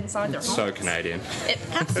strangers inside their homes. So Canadian.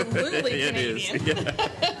 Absolutely Canadian.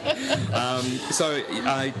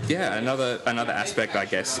 Another aspect, I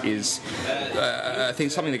guess, is I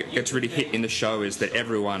think something that gets really hit in the show is that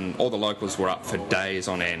all the locals were up for days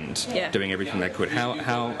on end, doing everything they could.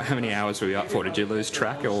 How many hours were you up for? Did you lose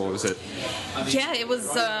track, or was it? Yeah, it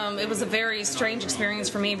was a very strange experience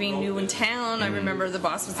for me being new in town. I remember the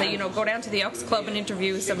boss would say, you know, go down to the Elks Club and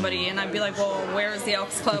interview somebody, and I'd be like, well, where is the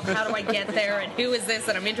Elks Club? How do I get there? And who is this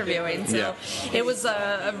that I'm interviewing? So it was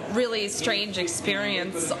a really strange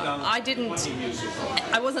experience. I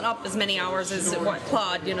wasn't up as many hours as what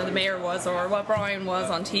Claude, you know, the mayor was, or what Brian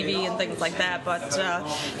was on TV and things like that, but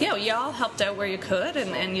you all helped out where you could,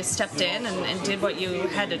 and you stepped in and did what you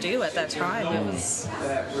had to do at that time. It's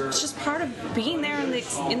just part of being there in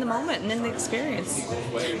the moment and in the experience.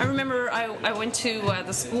 I remember I went to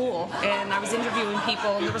the school and I was interviewing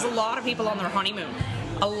people, and there was a lot of people on their honeymoon.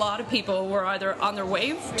 A lot of people were either on their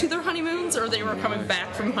way to their honeymoons or they were coming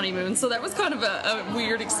back from honeymoons. So that was kind of a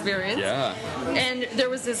weird experience. Yeah. And there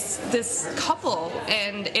was this couple,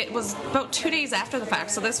 and it was about 2 days after the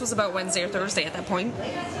fact. So this was about Wednesday or Thursday at that point.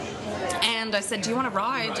 And I said, do you want to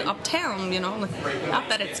ride uptown? You know, not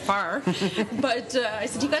that it's far. But I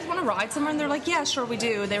said, do you guys want to ride somewhere? And they're like, yeah, sure we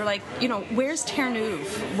do. They were like, you know, where's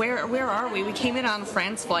Terre-Neuve? Where are we? We came in on a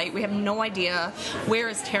France flight. We have no idea where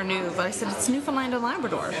is Terre-Neuve. But I said, it's Newfoundland and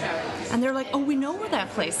Labrador. And they're like, oh, we know where that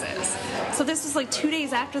place is. So this was like 2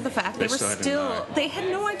 days after the fact. They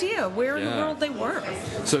had no idea where in the world they were.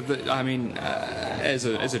 So, as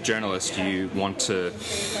a journalist, you want to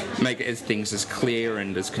make things as clear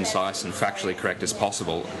and as concise and factually correct as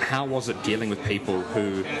possible. How was it dealing with people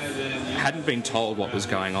who hadn't been told what was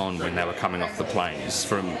going on when they were coming off the planes?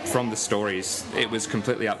 From the stories, it was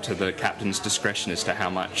completely up to the captain's discretion as to how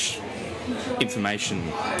much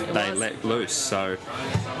information they let loose. So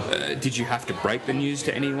did you have to break the news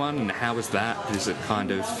to anyone, and how was that? Is it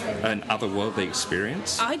kind of an otherworldly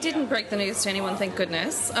experience? I didn't break the news to anyone, thank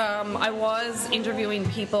goodness. I was interviewing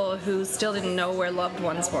people who still didn't know where loved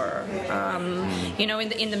ones were. You know,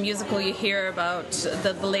 in the musical you hear about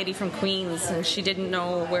the lady from Queens, and she didn't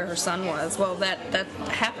know where her son was. Well, that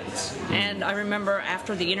happened. And I remember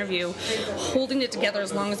after the interview holding it together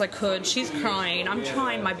as long as I could. She's crying. I'm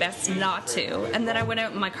trying my best not to. And then I went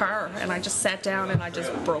out in my car and I just sat down and I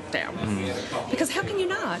just broke down. Because how can you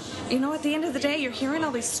not? You know, at the end of the day, you're hearing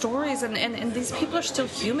all these stories, and these people are still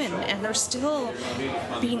human, and they're still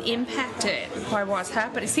being impacted by what's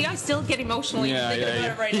happening. See, I still get emotionally thinking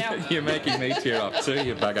about it right now. You're making me tear up too,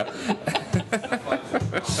 you bugger.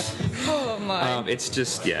 Oh my! It's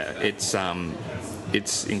just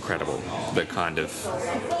it's incredible. The kind of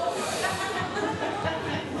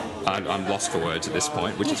I'm lost for words at this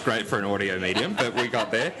point, which is great for an audio medium, but we got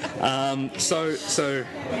there. So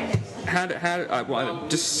how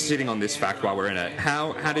just sitting on this fact while we're in it,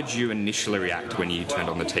 how did you initially react when you turned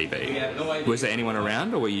on the TV? Was there anyone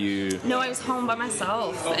around, or were you? No, I was home by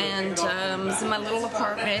myself, and was in my little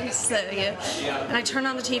apartment. And I turned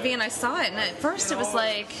on the TV and I saw it, and at first it was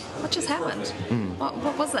like, what just happened?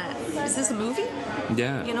 What was that? Is this a movie?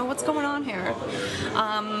 Yeah. You know, what's going on here?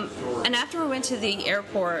 And after we went to the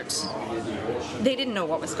airport, they didn't know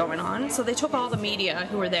what was going on, so they took all the media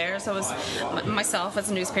who were there. So it was myself as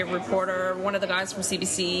a newspaper reporter, one of the guys from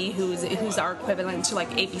CBC, who's our equivalent to like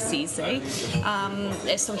ABC, say.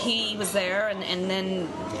 So he was there, and then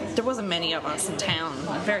there wasn't many of us in town,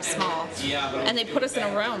 very small. And they put us in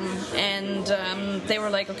a room, and they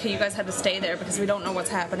were like, okay, you guys have to stay there because we don't know what's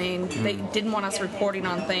happening. They didn't want us reporting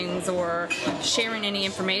on things or sharing sharing any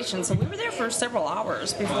information. So we were there for several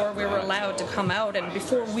hours before we were allowed to come out and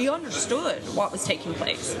before we understood what was taking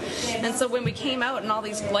place. And so when we came out and all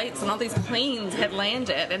these flights and all these planes had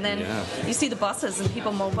landed, and then you see the buses and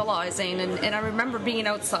people mobilizing, and I remember being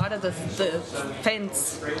outside of the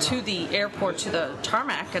fence to the airport, to the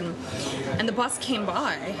tarmac, and the bus came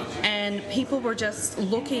by, and people were just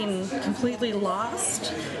looking completely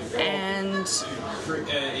lost. And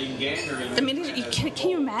I mean, can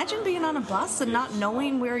you imagine being on a bus and not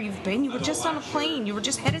knowing where you've been? You were just on a plane. You were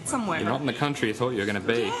just headed somewhere. You're not in the country you thought you were going to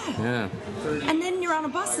be. Yeah. And then you're on a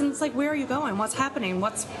bus, and it's like, where are you going? What's happening?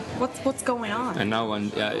 What's going on? And no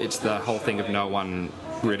one. It's the whole thing of no one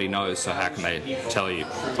really knows, so how can they tell you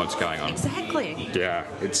what's going on? Exactly. Yeah,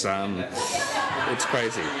 it's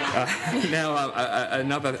crazy. Now,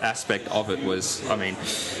 another aspect of it was, I mean,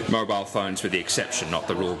 mobile phones were the exception, not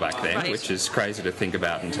the rule back then, Right. which is crazy to think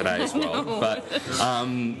about in today's world. But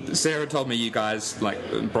Sarah told me you guys,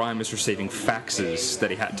 like, Brian was receiving faxes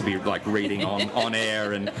that he had to be, like, reading on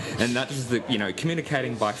air, and that is the,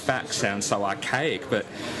 communicating by fax sounds so archaic, but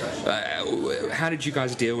how did you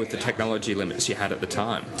guys deal with the technology limits you had at the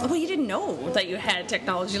time? Well, you didn't know that you had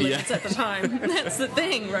technology limits at the time. That's the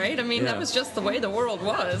thing, right? I mean, that was just the way the world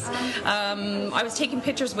was. I was taking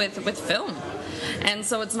pictures with film. And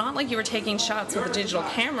so it's not like you were taking shots with a digital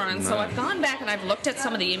camera. And so I've gone back and I've looked at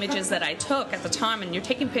some of the images that I took at the time, and you're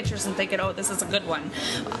taking pictures and thinking, oh, this is a good one.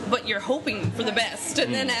 But you're hoping for the best.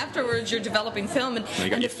 And then afterwards you're developing film. And you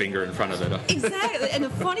got your finger in front of it. Exactly. And the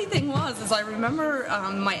funny thing was I remember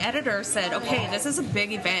my editor said, okay, this is a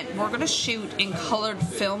big event. We're going to shoot in colored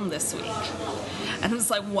film this week. And it's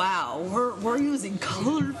like, wow, we're using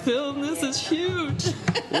colored film. This is huge.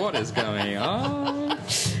 What is going on?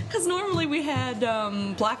 Because normally we had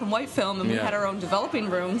black and white film, and we had our own developing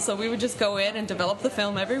room, so we would just go in and develop the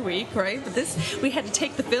film every week, right? But this, we had to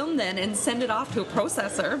take the film then and send it off to a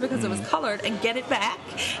processor because it was colored, and get it back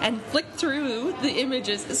and flick through the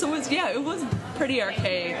images. So it was pretty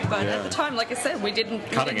archaic. But at the time, like I said, we didn't...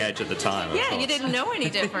 Cutting edge at the time. Yeah, you didn't know any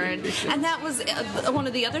different. And that was one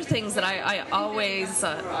of the other things that I always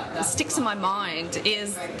sticks in my mind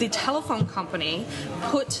is the telephone company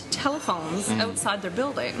put telephones outside their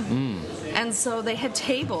building. And so they had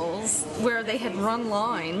tables where they had run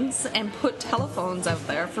lines and put telephones out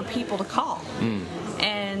there for people to call.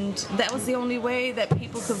 And that was the only way that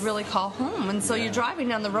people could really call home. And so you're driving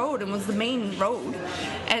down the road, and it was the main road,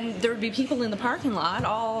 and there would be people in the parking lot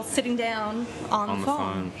all sitting down on the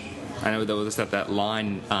phone. I know there was that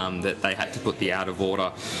line that they had to put the out of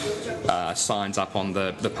order signs up on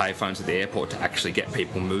the payphones at the airport to actually get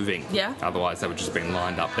people moving. Yeah. Otherwise, they would just been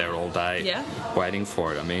lined up there all day waiting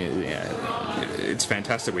for it. I mean, it's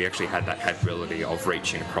fantastic we actually had that capability of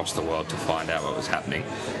reaching across the world to find out what was happening.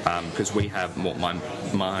 Because we have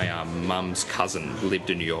my mum's cousin lived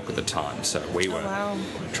in New York at the time, so we were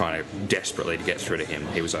trying desperately to get through to him.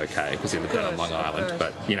 He was okay because he lived down on Long Island,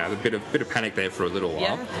 but a bit of panic there for a little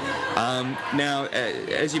while. Now,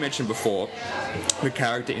 as you mentioned before, the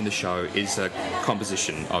character in the show is a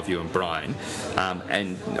composition of you and Brian,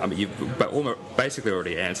 and I mean, you've basically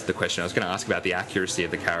already answered the question. I was going to ask about the accuracy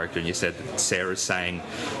of the character, and you said that Sarah's saying,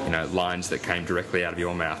 lines that came directly out of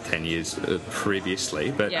your mouth 10 years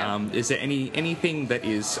previously. But is there anything that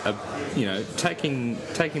is, taking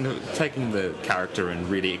the character and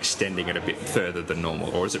really extending it a bit further than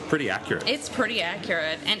normal, or is it pretty accurate? It's pretty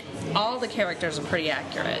accurate, and all the characters are pretty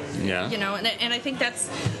accurate. Yeah. And I think that's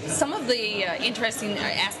some of the interesting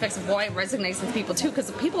aspects of why it resonates with people too,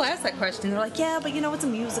 because people ask that question, they're like, yeah, but it's a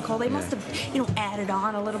musical, they must have added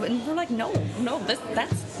on a little bit, and we're like, no,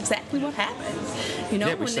 that's exactly what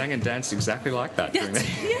happened. We sang and danced exactly like that during that.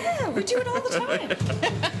 Yeah, we do it all the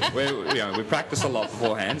time. We practice a lot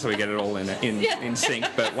beforehand, so we get it all in sync,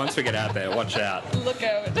 but once we get out there, watch out. Look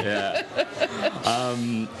out. Yeah.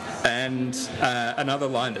 And another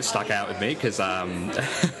line that stuck out with me, because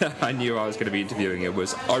I knew I was going to be interviewing it,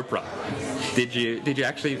 was Oprah. Did you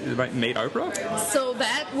actually meet Oprah? So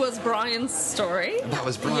that was Brian's story. That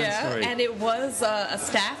was Brian's story. And it was a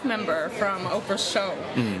staff member from Oprah's show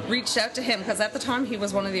reached out to him, because at the time he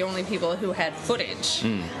was one of the only people who had footage.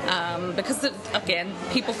 Because, again,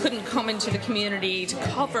 people couldn't come into the community to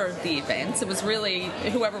cover the events. It was really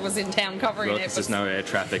whoever was in town covering it. Because there's no air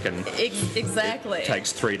traffic, and exactly. It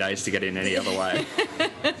takes 3 days to get in any other way.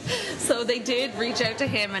 So they did reach out to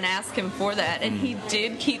him and ask him for that, and he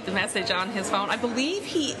did keep the message on his phone. I believe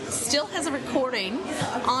he still has a recording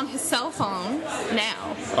on his cell phone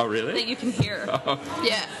now. Oh, really? That you can hear.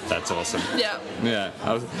 Yeah. That's awesome. Yeah. Yeah.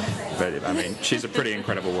 But, I mean, she's a pretty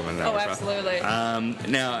incredible woman, though. Oh, absolutely.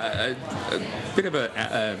 Now, a bit of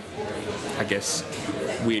a, I guess,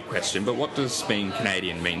 weird question, but what does being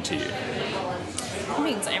Canadian mean to you? It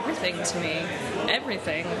means everything to me.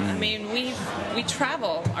 Everything. I mean, we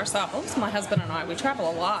travel ourselves, my husband and I. We travel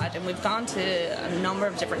a lot, and we've gone to a number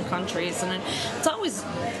of different countries, and it's always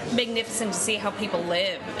magnificent to see how people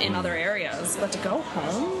live in other areas. But to go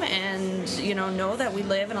home and know that we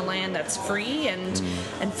live in a land that's free and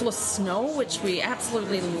full of snow, which we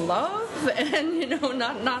absolutely love, and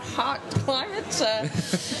not hot climate.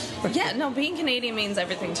 Being Canadian means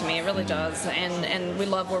everything to me. It really does, and we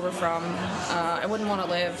love where we're from. I wouldn't want to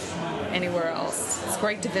live anywhere else. It's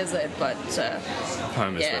great to visit, but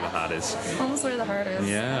home is where the heart is. Home is where the heart is.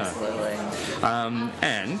 Yeah, absolutely.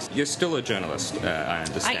 And you're still a journalist, I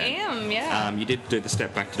understand. I am. Yeah. You did do the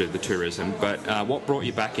step back to do the tourism, but what brought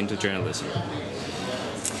you back into journalism?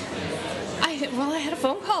 I had a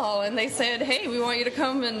phone call and they said, hey, we want you to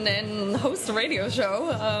come and host a radio show.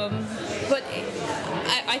 But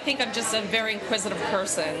I think I'm just a very inquisitive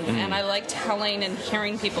person, and I like telling and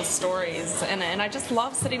hearing people's stories, and I just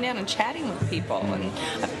love sitting down and chatting with people. And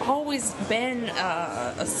I've always been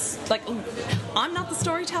I'm not the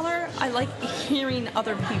storyteller. I like hearing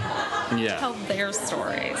other people tell their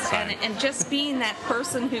stories, and just being that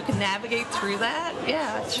person who can navigate through that.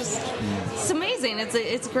 Yeah, it's amazing.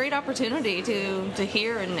 It's a great opportunity to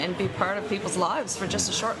hear and be part of people's lives for just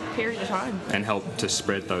a short period of time. And help to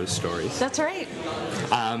spread those stories. That's right.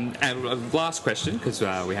 And last question, because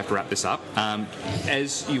we have to wrap this up.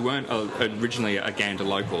 As you weren't originally a Gander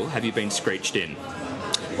local, have you been screeched in?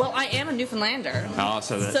 Well, I am a Newfoundlander. Oh,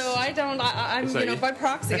 so I don't. I'm by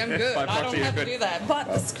proxy, I'm good. I don't have to do that. But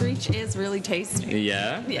the screech is really tasty.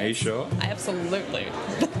 Yeah? Yes. Are you sure? Absolutely.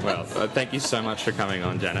 Well, thank you so much for coming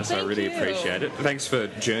on, Janice. I really appreciate it. Thanks for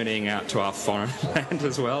journeying out to our foreign land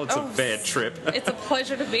as well. It's a fair trip. It's a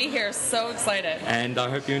pleasure to be here. So excited. And I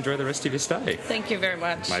hope you enjoy the rest of your stay. Thank you very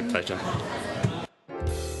much. My pleasure.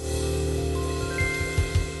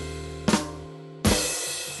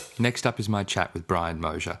 Next up is my chat with Brian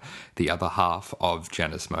Mosier, the other half of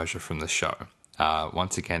Janice Mosier from the show.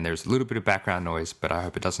 Once again, there's a little bit of background noise, but I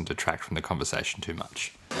hope it doesn't detract from the conversation too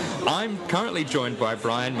much. I'm currently joined by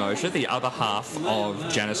Brian Mosier, the other half of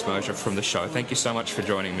Janice Mosier from the show. Thank you so much for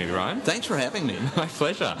joining me, Brian. Thanks for having me. My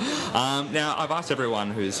pleasure. Now, I've asked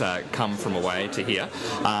everyone who's come from away to here,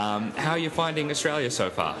 how are you finding Australia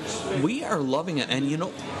so far? We are loving it, and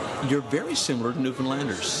you're very similar to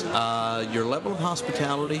Newfoundlanders. Your level of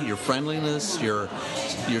hospitality, your friendliness, your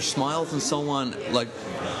smiles and so on,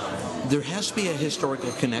 there has to be a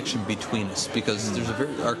historical connection between us because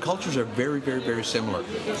our cultures are very, very, very similar.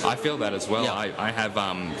 I feel that as well. Yeah. I have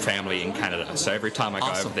family in Canada, so every time I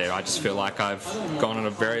go over there, I just feel like I've gone on a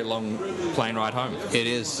very long plane ride home. It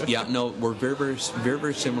is. Yeah, no, we're very, very, very,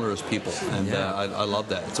 very similar as people, and I love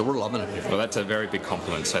that. So we're loving it here. Well, that's a very big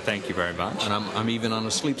compliment, so thank you very much. And I'm even on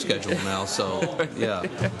a sleep schedule now, so yeah,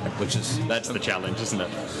 That's the challenge, isn't it?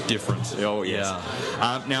 Different. Oh, yes.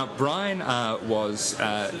 Yeah. Now, Brian was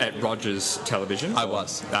at Rogers Television. I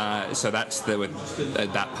was. So that's where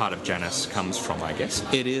that part of Janice comes from, I guess.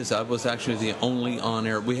 It is. I was actually the only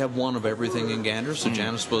on-air. We have one of everything in Gander, so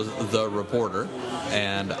Janice was the reporter,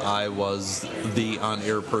 and I was the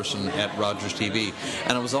on-air person at Rogers TV.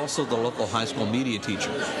 And I was also the local high school media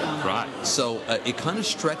teacher. Right. So it kind of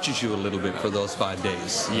stretches you a little bit for those 5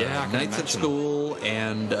 days. Yeah, I can Nights at school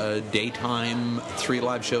and daytime, 3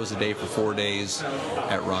 live shows a day for 4 days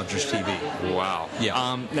at Rogers TV. Wow.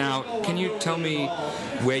 Yeah. Now, can you tell me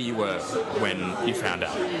where you were when you found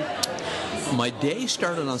out? My day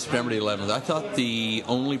started on September 11th. I thought the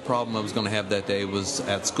only problem I was going to have that day was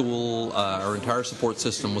at school. Our entire support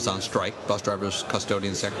system was on strike, bus drivers,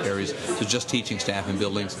 custodians, secretaries, so just teaching staff in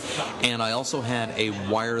buildings. And I also had a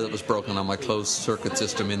wire that was broken on my closed circuit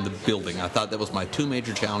system in the building. I thought that was my 2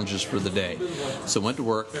 major challenges for the day. So went to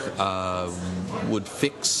work, would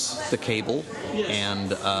fix the cable, and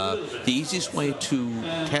the easiest way to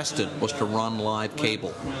test it was to run live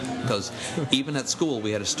cable. Because even at school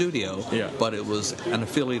we had a studio, but it was an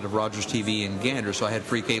affiliate of Rogers TV in Gander, so I had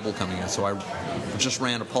free cable coming in. So I just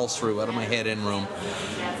ran a pulse through out of my head-in room.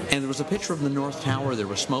 And there was a picture of the North Tower. There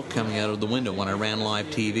was smoke coming out of the window when I ran live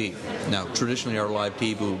TV. Now, traditionally, our live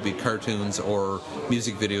TV would be cartoons or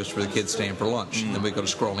music videos for the kids staying for lunch. And then we'd go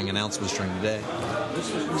to scrolling announcements during the day.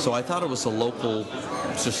 So I thought it was a local,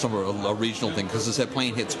 just a regional thing, because it said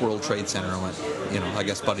plane hits World Trade Center. I went, I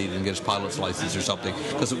guess Buddy didn't get his pilot's license or something,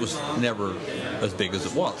 because it was never as big as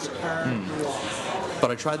it was. But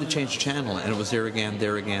I tried to change the channel, and it was there again,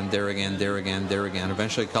 there again, there again, there again, there again.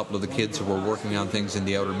 Eventually, a couple of the kids who were working on things in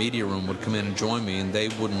the outer media room would come in and join me, and they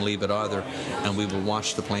wouldn't leave it either, and we would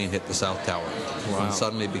watch the plane hit the South Tower. Wow. And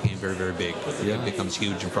suddenly it became very, very big. Yeah. It becomes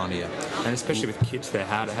huge in front of you. And especially with kids there,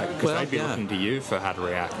 because they'd be looking to you for how to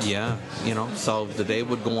react. Yeah, so the day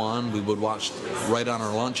would go on. We would watch, right on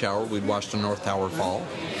our lunch hour, we'd watch the North Tower fall.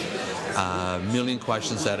 A million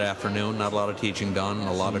questions that afternoon, not a lot of teaching done,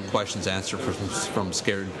 a lot of questions answered from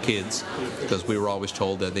scared kids, because we were always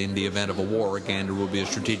told that in the event of a war, Gander would be a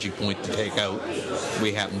strategic point to take out.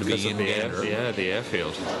 We happened to be in Gander. The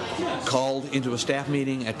airfield. Called into a staff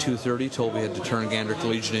meeting at 2:30, told we had to turn Gander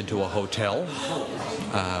Collegiate into a hotel,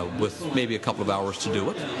 with maybe a couple of hours to do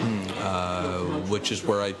it, which is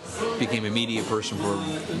where I became a media person for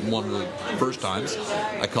one of the first times.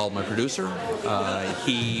 I called my producer.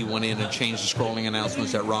 He went in and changed the scrolling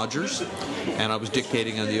announcements at Rogers, and I was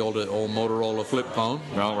dictating on the old Motorola flip phone.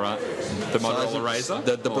 All right. The Motorola Razr?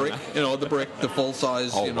 The brick, the brick, the full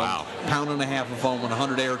size, wow. pound and a half of phone with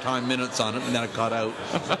 100 airtime minutes on it, and then it cut out.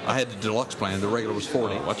 I had the deluxe plan. The regular was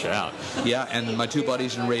 40. Oh, watch out. Yeah, and my two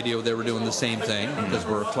buddies in radio, they were doing the same thing, because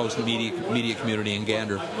we're a close media community in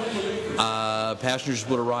Gander. Passengers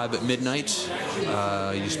would arrive at midnight.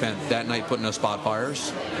 You spent that night putting out spot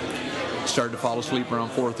fires. Started to fall asleep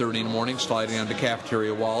around 4:30 in the morning, sliding on the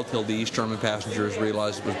cafeteria wall till the East German passengers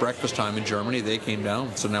realized it was breakfast time in Germany. They came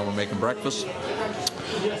down, so now we're making breakfast.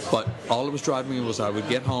 But all that was driving me was I would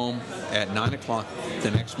get home at 9 o'clock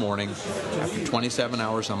the next morning after 27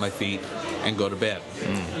 hours on my feet and go to bed.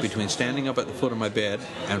 Between standing up at the foot of my bed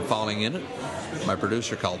and falling in it, my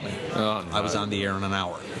producer called me. Oh, no. I was on the air in an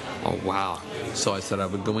hour. Oh, wow. So I said I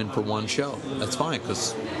would go in for one show. That's fine,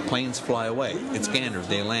 because planes fly away. It's Gander.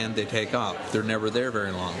 They land, they take off. They're never there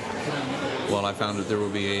very long. Well, I found that there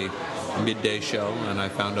would be a midday show, and I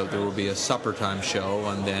found out there would be a supper time show,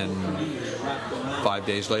 and then 5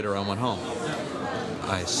 days later I went home.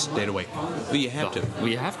 I stayed awake. Well, you have to. Well,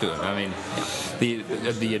 you have to. I mean,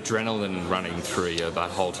 the adrenaline running through you that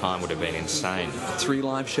whole time would have been insane. 3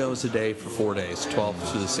 live shows a day for 4 days,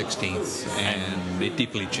 12th to the 16th, and it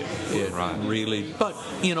depletes you. It really. But,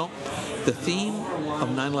 the theme of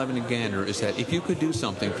 9/11 in Gander is that if you could do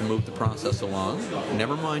something to move the process along,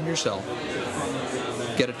 never mind yourself,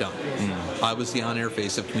 get it done. I was the on-air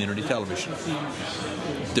face of community television.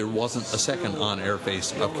 There wasn't a second on-air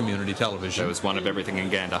face of community television. There was one of everything in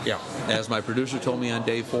Gander. Yeah. As my producer told me on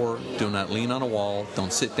day 4, do not lean on a wall,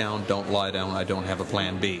 don't sit down, don't lie down, I don't have a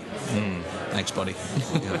plan B. Thanks, buddy.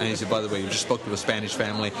 And he said, by the way, you just spoke to a Spanish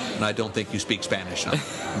family, and I don't think you speak Spanish.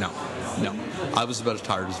 No. I was about as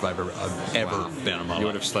tired as I've ever been in my life. You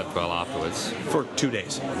would have slept well afterwards. For 2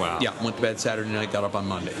 days. Wow. Yeah, went to bed Saturday night, got up on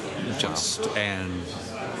Monday. And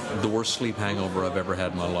the worst sleep hangover I've ever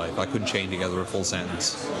had in my life. I couldn't chain together a full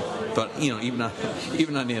sentence. But, even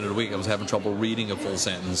on the end of the week, I was having trouble reading a full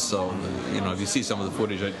sentence. So, if you see some of the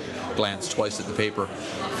footage, I glanced twice at the paper.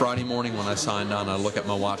 Friday morning when I signed on, I look at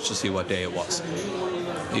my watch to see what day it was.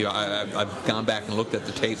 I've gone back and looked at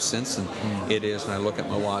the tape since, and it is, and I look at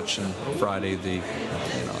my watch, and Friday,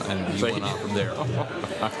 and you went on from there.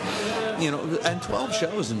 And 12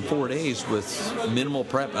 shows in 4 days with minimal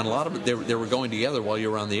prep, and a lot of it, they were going together while you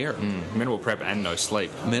were on the air. Minimal prep and no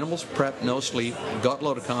sleep. Minimal prep, no sleep, got a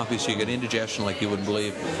load of coffee, so you get indigestion like you wouldn't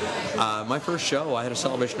believe. My first show, I had a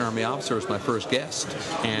Salvation Army officer as my first guest,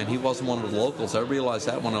 and he wasn't one of the locals. I realized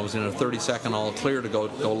that when I was in a 30-second all clear to go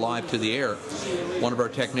live to the air. One of our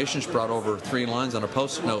technicians brought over 3 lines on a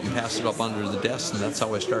post-it note and passed it up under the desk, and that's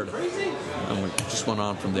how I started. And we just went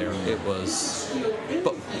on from there. It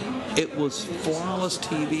was flawless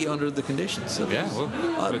TV under the conditions.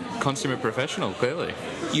 A consummate professional, clearly.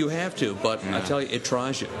 You have to, but I tell you, it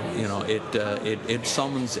tries you. It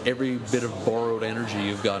summons every bit of borrowed energy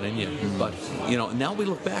you've got in you. But now we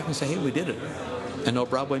look back and say, hey, we did it. And no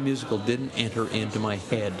Broadway musical didn't enter into my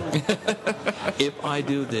head. If I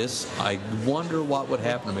do this, I wonder what would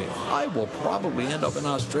happen to me. I will probably end up in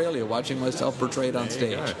Australia watching myself portrayed on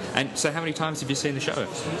stage. And so how many times have you seen the show?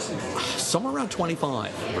 Somewhere around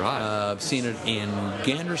 25. Right. I've seen it in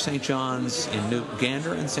Gander, St. John's,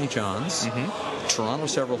 Gander and St. John's, Toronto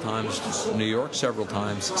several times, New York several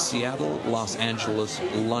times, Seattle, Los Angeles,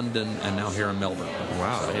 London, and now here in Melbourne.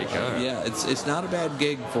 Wow, there you go. Yeah, it's not a bad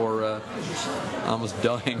gig for almost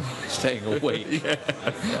dying, staying awake.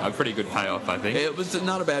 A pretty good payoff, I think. It was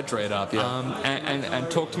not a bad trade-off, yeah.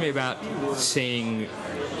 And talk to me about seeing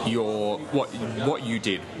what you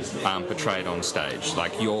did portrayed on stage,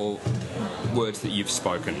 like words that you've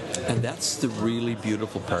spoken. And that's the really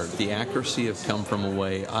beautiful part. The accuracy of Come From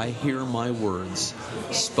Away. I hear my words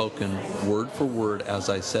spoken word for word as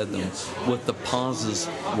I said them, with the pauses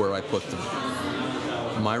where I put them.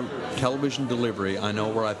 My television delivery, I know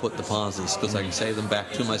where I put the pauses because I can say them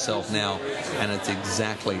back to myself now, and it's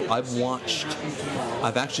exactly.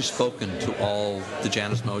 I've actually spoken to all the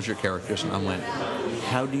Janice Mosher characters, and I went,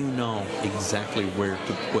 how do you know exactly where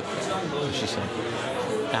to put them? She said,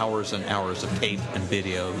 hours and hours of tape and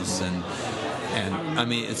videos, and I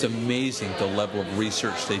mean, it's amazing the level of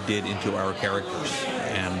research they did into our characters,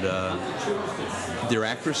 and their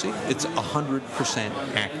accuracy, it's 100%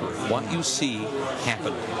 accurate. What you see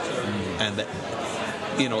happened. And that,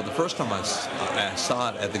 you know, the first time I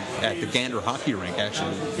saw it at the Gander hockey rink,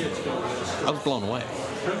 actually, I was blown away.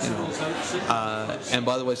 You know, and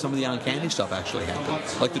by the way, some of the uncanny stuff actually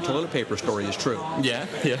happened. Like the toilet paper story is true. Yeah.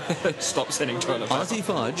 Stop sending toilet paper. Ozzie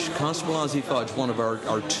Fudge, Constable Ozzie Fudge, one of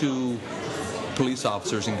our two police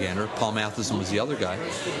officers in Gander. Paul Matheson was the other guy.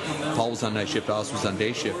 Paul was on night shift, Oz was on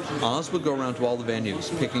day shift. Oz would go around to all the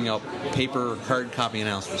venues picking up paper hard copy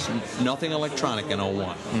announcements. Nothing electronic in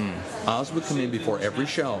 01. Oz would come in before every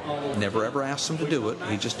show. Never ever asked him to do it.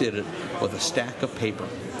 He just did it with a stack of paper.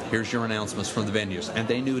 Here's your announcements from the venues. And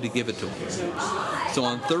they knew to give it to him. So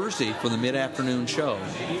on Thursday, for the mid-afternoon show,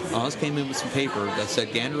 Oz came in with some paper that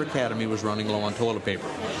said Gander Academy was running low on toilet paper.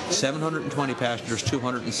 720 passengers,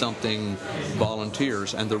 200 and something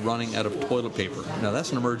volunteers, and they're running out of toilet paper. Now,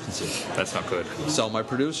 that's an emergency. That's not good. So my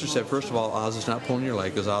producer said, first of all, Oz is not pulling your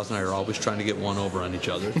leg, because Oz and I are always trying to get one over on each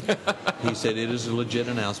other. He said, it is a legit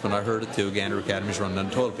announcement. I heard it too. Gander Academy's running out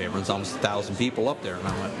of toilet paper. And it's almost 1,000 people up there. And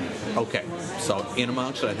I went, okay. So in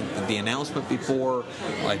amongst it, I think the announcement before,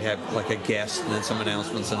 I'd have like a guest, and then some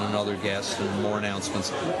announcements, and another guest, and more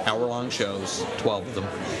announcements. Hour-long shows, 12 of them.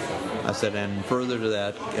 I said, and further to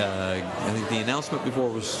that, I think the announcement before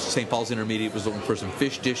was St. Paul's Intermediate was looking for some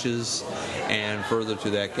fish dishes, and further to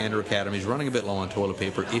that, Gander Academy is running a bit low on toilet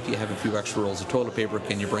paper. If you have a few extra rolls of toilet paper,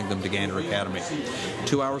 can you bring them to Gander Academy?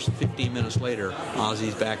 2 hours and 15 minutes later,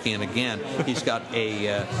 Ozzy's back in again. He's got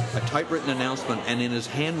a typewritten announcement, and in his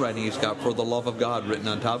handwriting, he's got "For the Love of God" written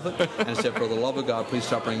on top of it, and it said, "For the love of God, please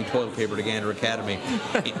stop bringing toilet paper to Gander Academy."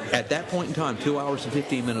 At that point in time, 2 hours and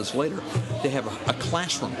 15 minutes later, they have a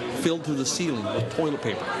classroom filled to the ceiling with toilet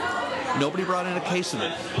paper. Nobody brought in a case of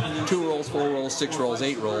it. 2 rolls, 4 rolls, 6 rolls,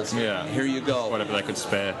 8 rolls. Yeah. Here you go. Whatever they could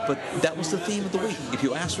spare. But that was the theme of the week. If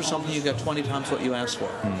you asked for something, you got 20 times what you asked for.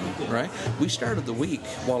 Right? We started the week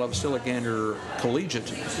while I was still at Gander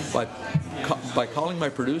Collegiate by calling my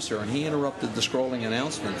producer, and he interrupted the scrolling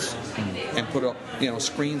announcements and put up,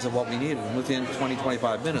 screens of what we needed. And within 20,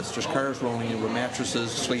 25 minutes, there's cars rolling in with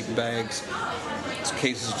mattresses, sleeping bags,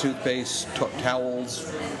 cases of toothpaste,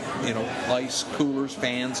 towels, ice, coolers,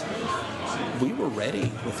 fans. We were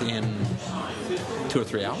ready within 2 or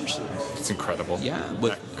 3 hours. It's incredible. Yeah.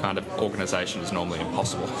 That kind of organization is normally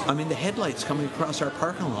impossible. I mean, the headlights coming across our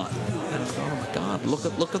parking lot. And I thought, oh my God,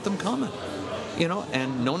 look at them coming.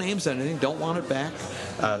 And no names on anything, don't want it back.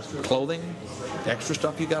 Clothing, extra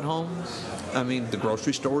stuff you got home. I mean, the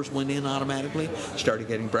grocery stores went in automatically, started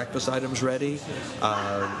getting breakfast items ready.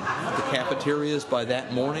 The cafeterias by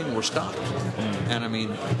that morning were stocked. And I mean,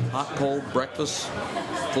 hot, cold, breakfast,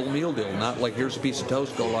 full meal deal. Not like, here's a piece of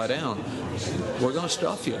toast, go lie down. We're going to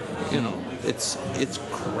stuff you. It's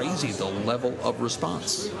crazy, the level of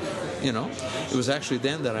response. It was actually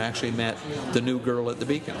then that I actually met the new girl at the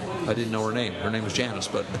Beacon. I didn't know her name. Her name was Janice,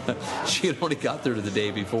 but she had only got there the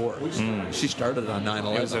day before. She started on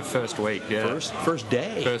 9/11. It was her first week, yeah. First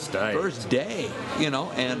day. First day.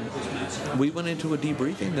 And we went into a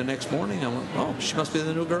debriefing the next morning. I went, oh, she must be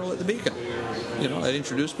the new girl at the Beacon. I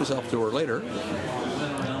introduced myself to her later.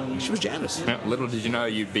 She was Janice. Yeah, little did you know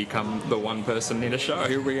you'd become the one person in a show.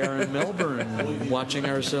 Here we are in Melbourne watching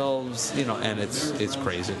ourselves, and it's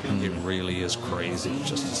crazy. It really is crazy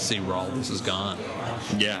just to see where all this has gone.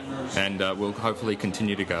 Yeah, and we'll hopefully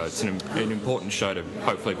continue to go. It's an important show to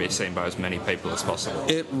hopefully be seen by as many people as possible.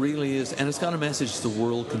 It really is, and it's got a message the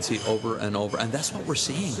world can see over and over, and that's what we're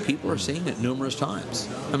seeing. People are seeing it numerous times.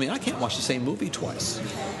 I mean, I can't watch the same movie twice,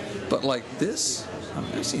 but like this,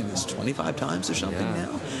 I've seen this 25 times or something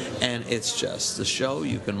now. And it's just the show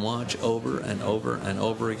you can watch over and over and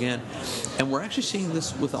over again. And we're actually seeing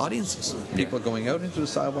this with audiences. People are going out into the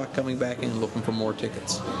sidewalk, coming back in, looking for more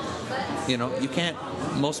tickets. You can't,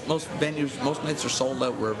 most venues, most nights are sold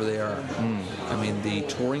out wherever they are. I mean, the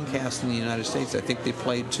touring cast in the United States, I think they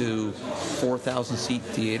played to 4,000-seat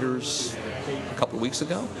theaters a couple of weeks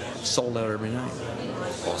ago, sold out every night.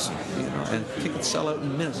 Awesome. And tickets sell out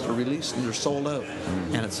in minutes. They're released and they're sold out.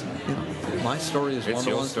 And it's, my story is one of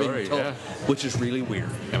the ones being told, which is really weird.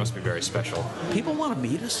 That must be very special. People want to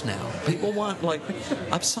meet us now. People want,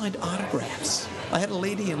 I've signed autographs. I had a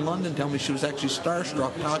lady in London tell me she was actually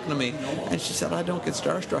starstruck talking to me, and she said, I don't get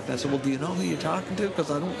starstruck. And I said, well, do you know who you're talking to?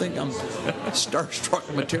 Because I don't think I'm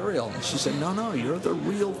starstruck material. And she said, no, you're the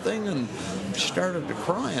real thing. And she started to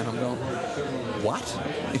cry, and I'm going, what?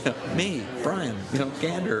 Me, Brian,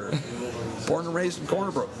 Gander, born and raised in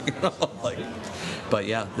Corner Brook. But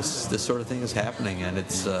yeah, this sort of thing is happening, and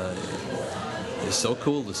it's so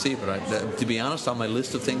cool to see. But to be honest, on my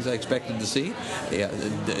list of things I expected to see,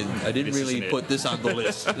 I didn't really put this on the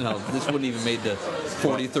list. No, this wouldn't even made the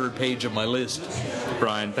 43rd page of my list.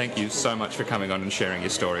 Brian, thank you so much for coming on and sharing your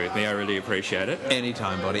story with me. I really appreciate it.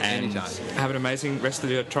 Anytime, buddy. And anytime. Have an amazing rest of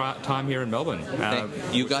your time here in Melbourne.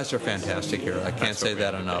 You guys are fantastic here. I can't say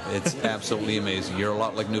that enough. It's absolutely amazing. You're a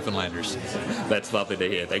lot like Newfoundlanders. That's lovely to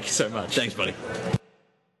hear. Thank you so much. Thanks, buddy.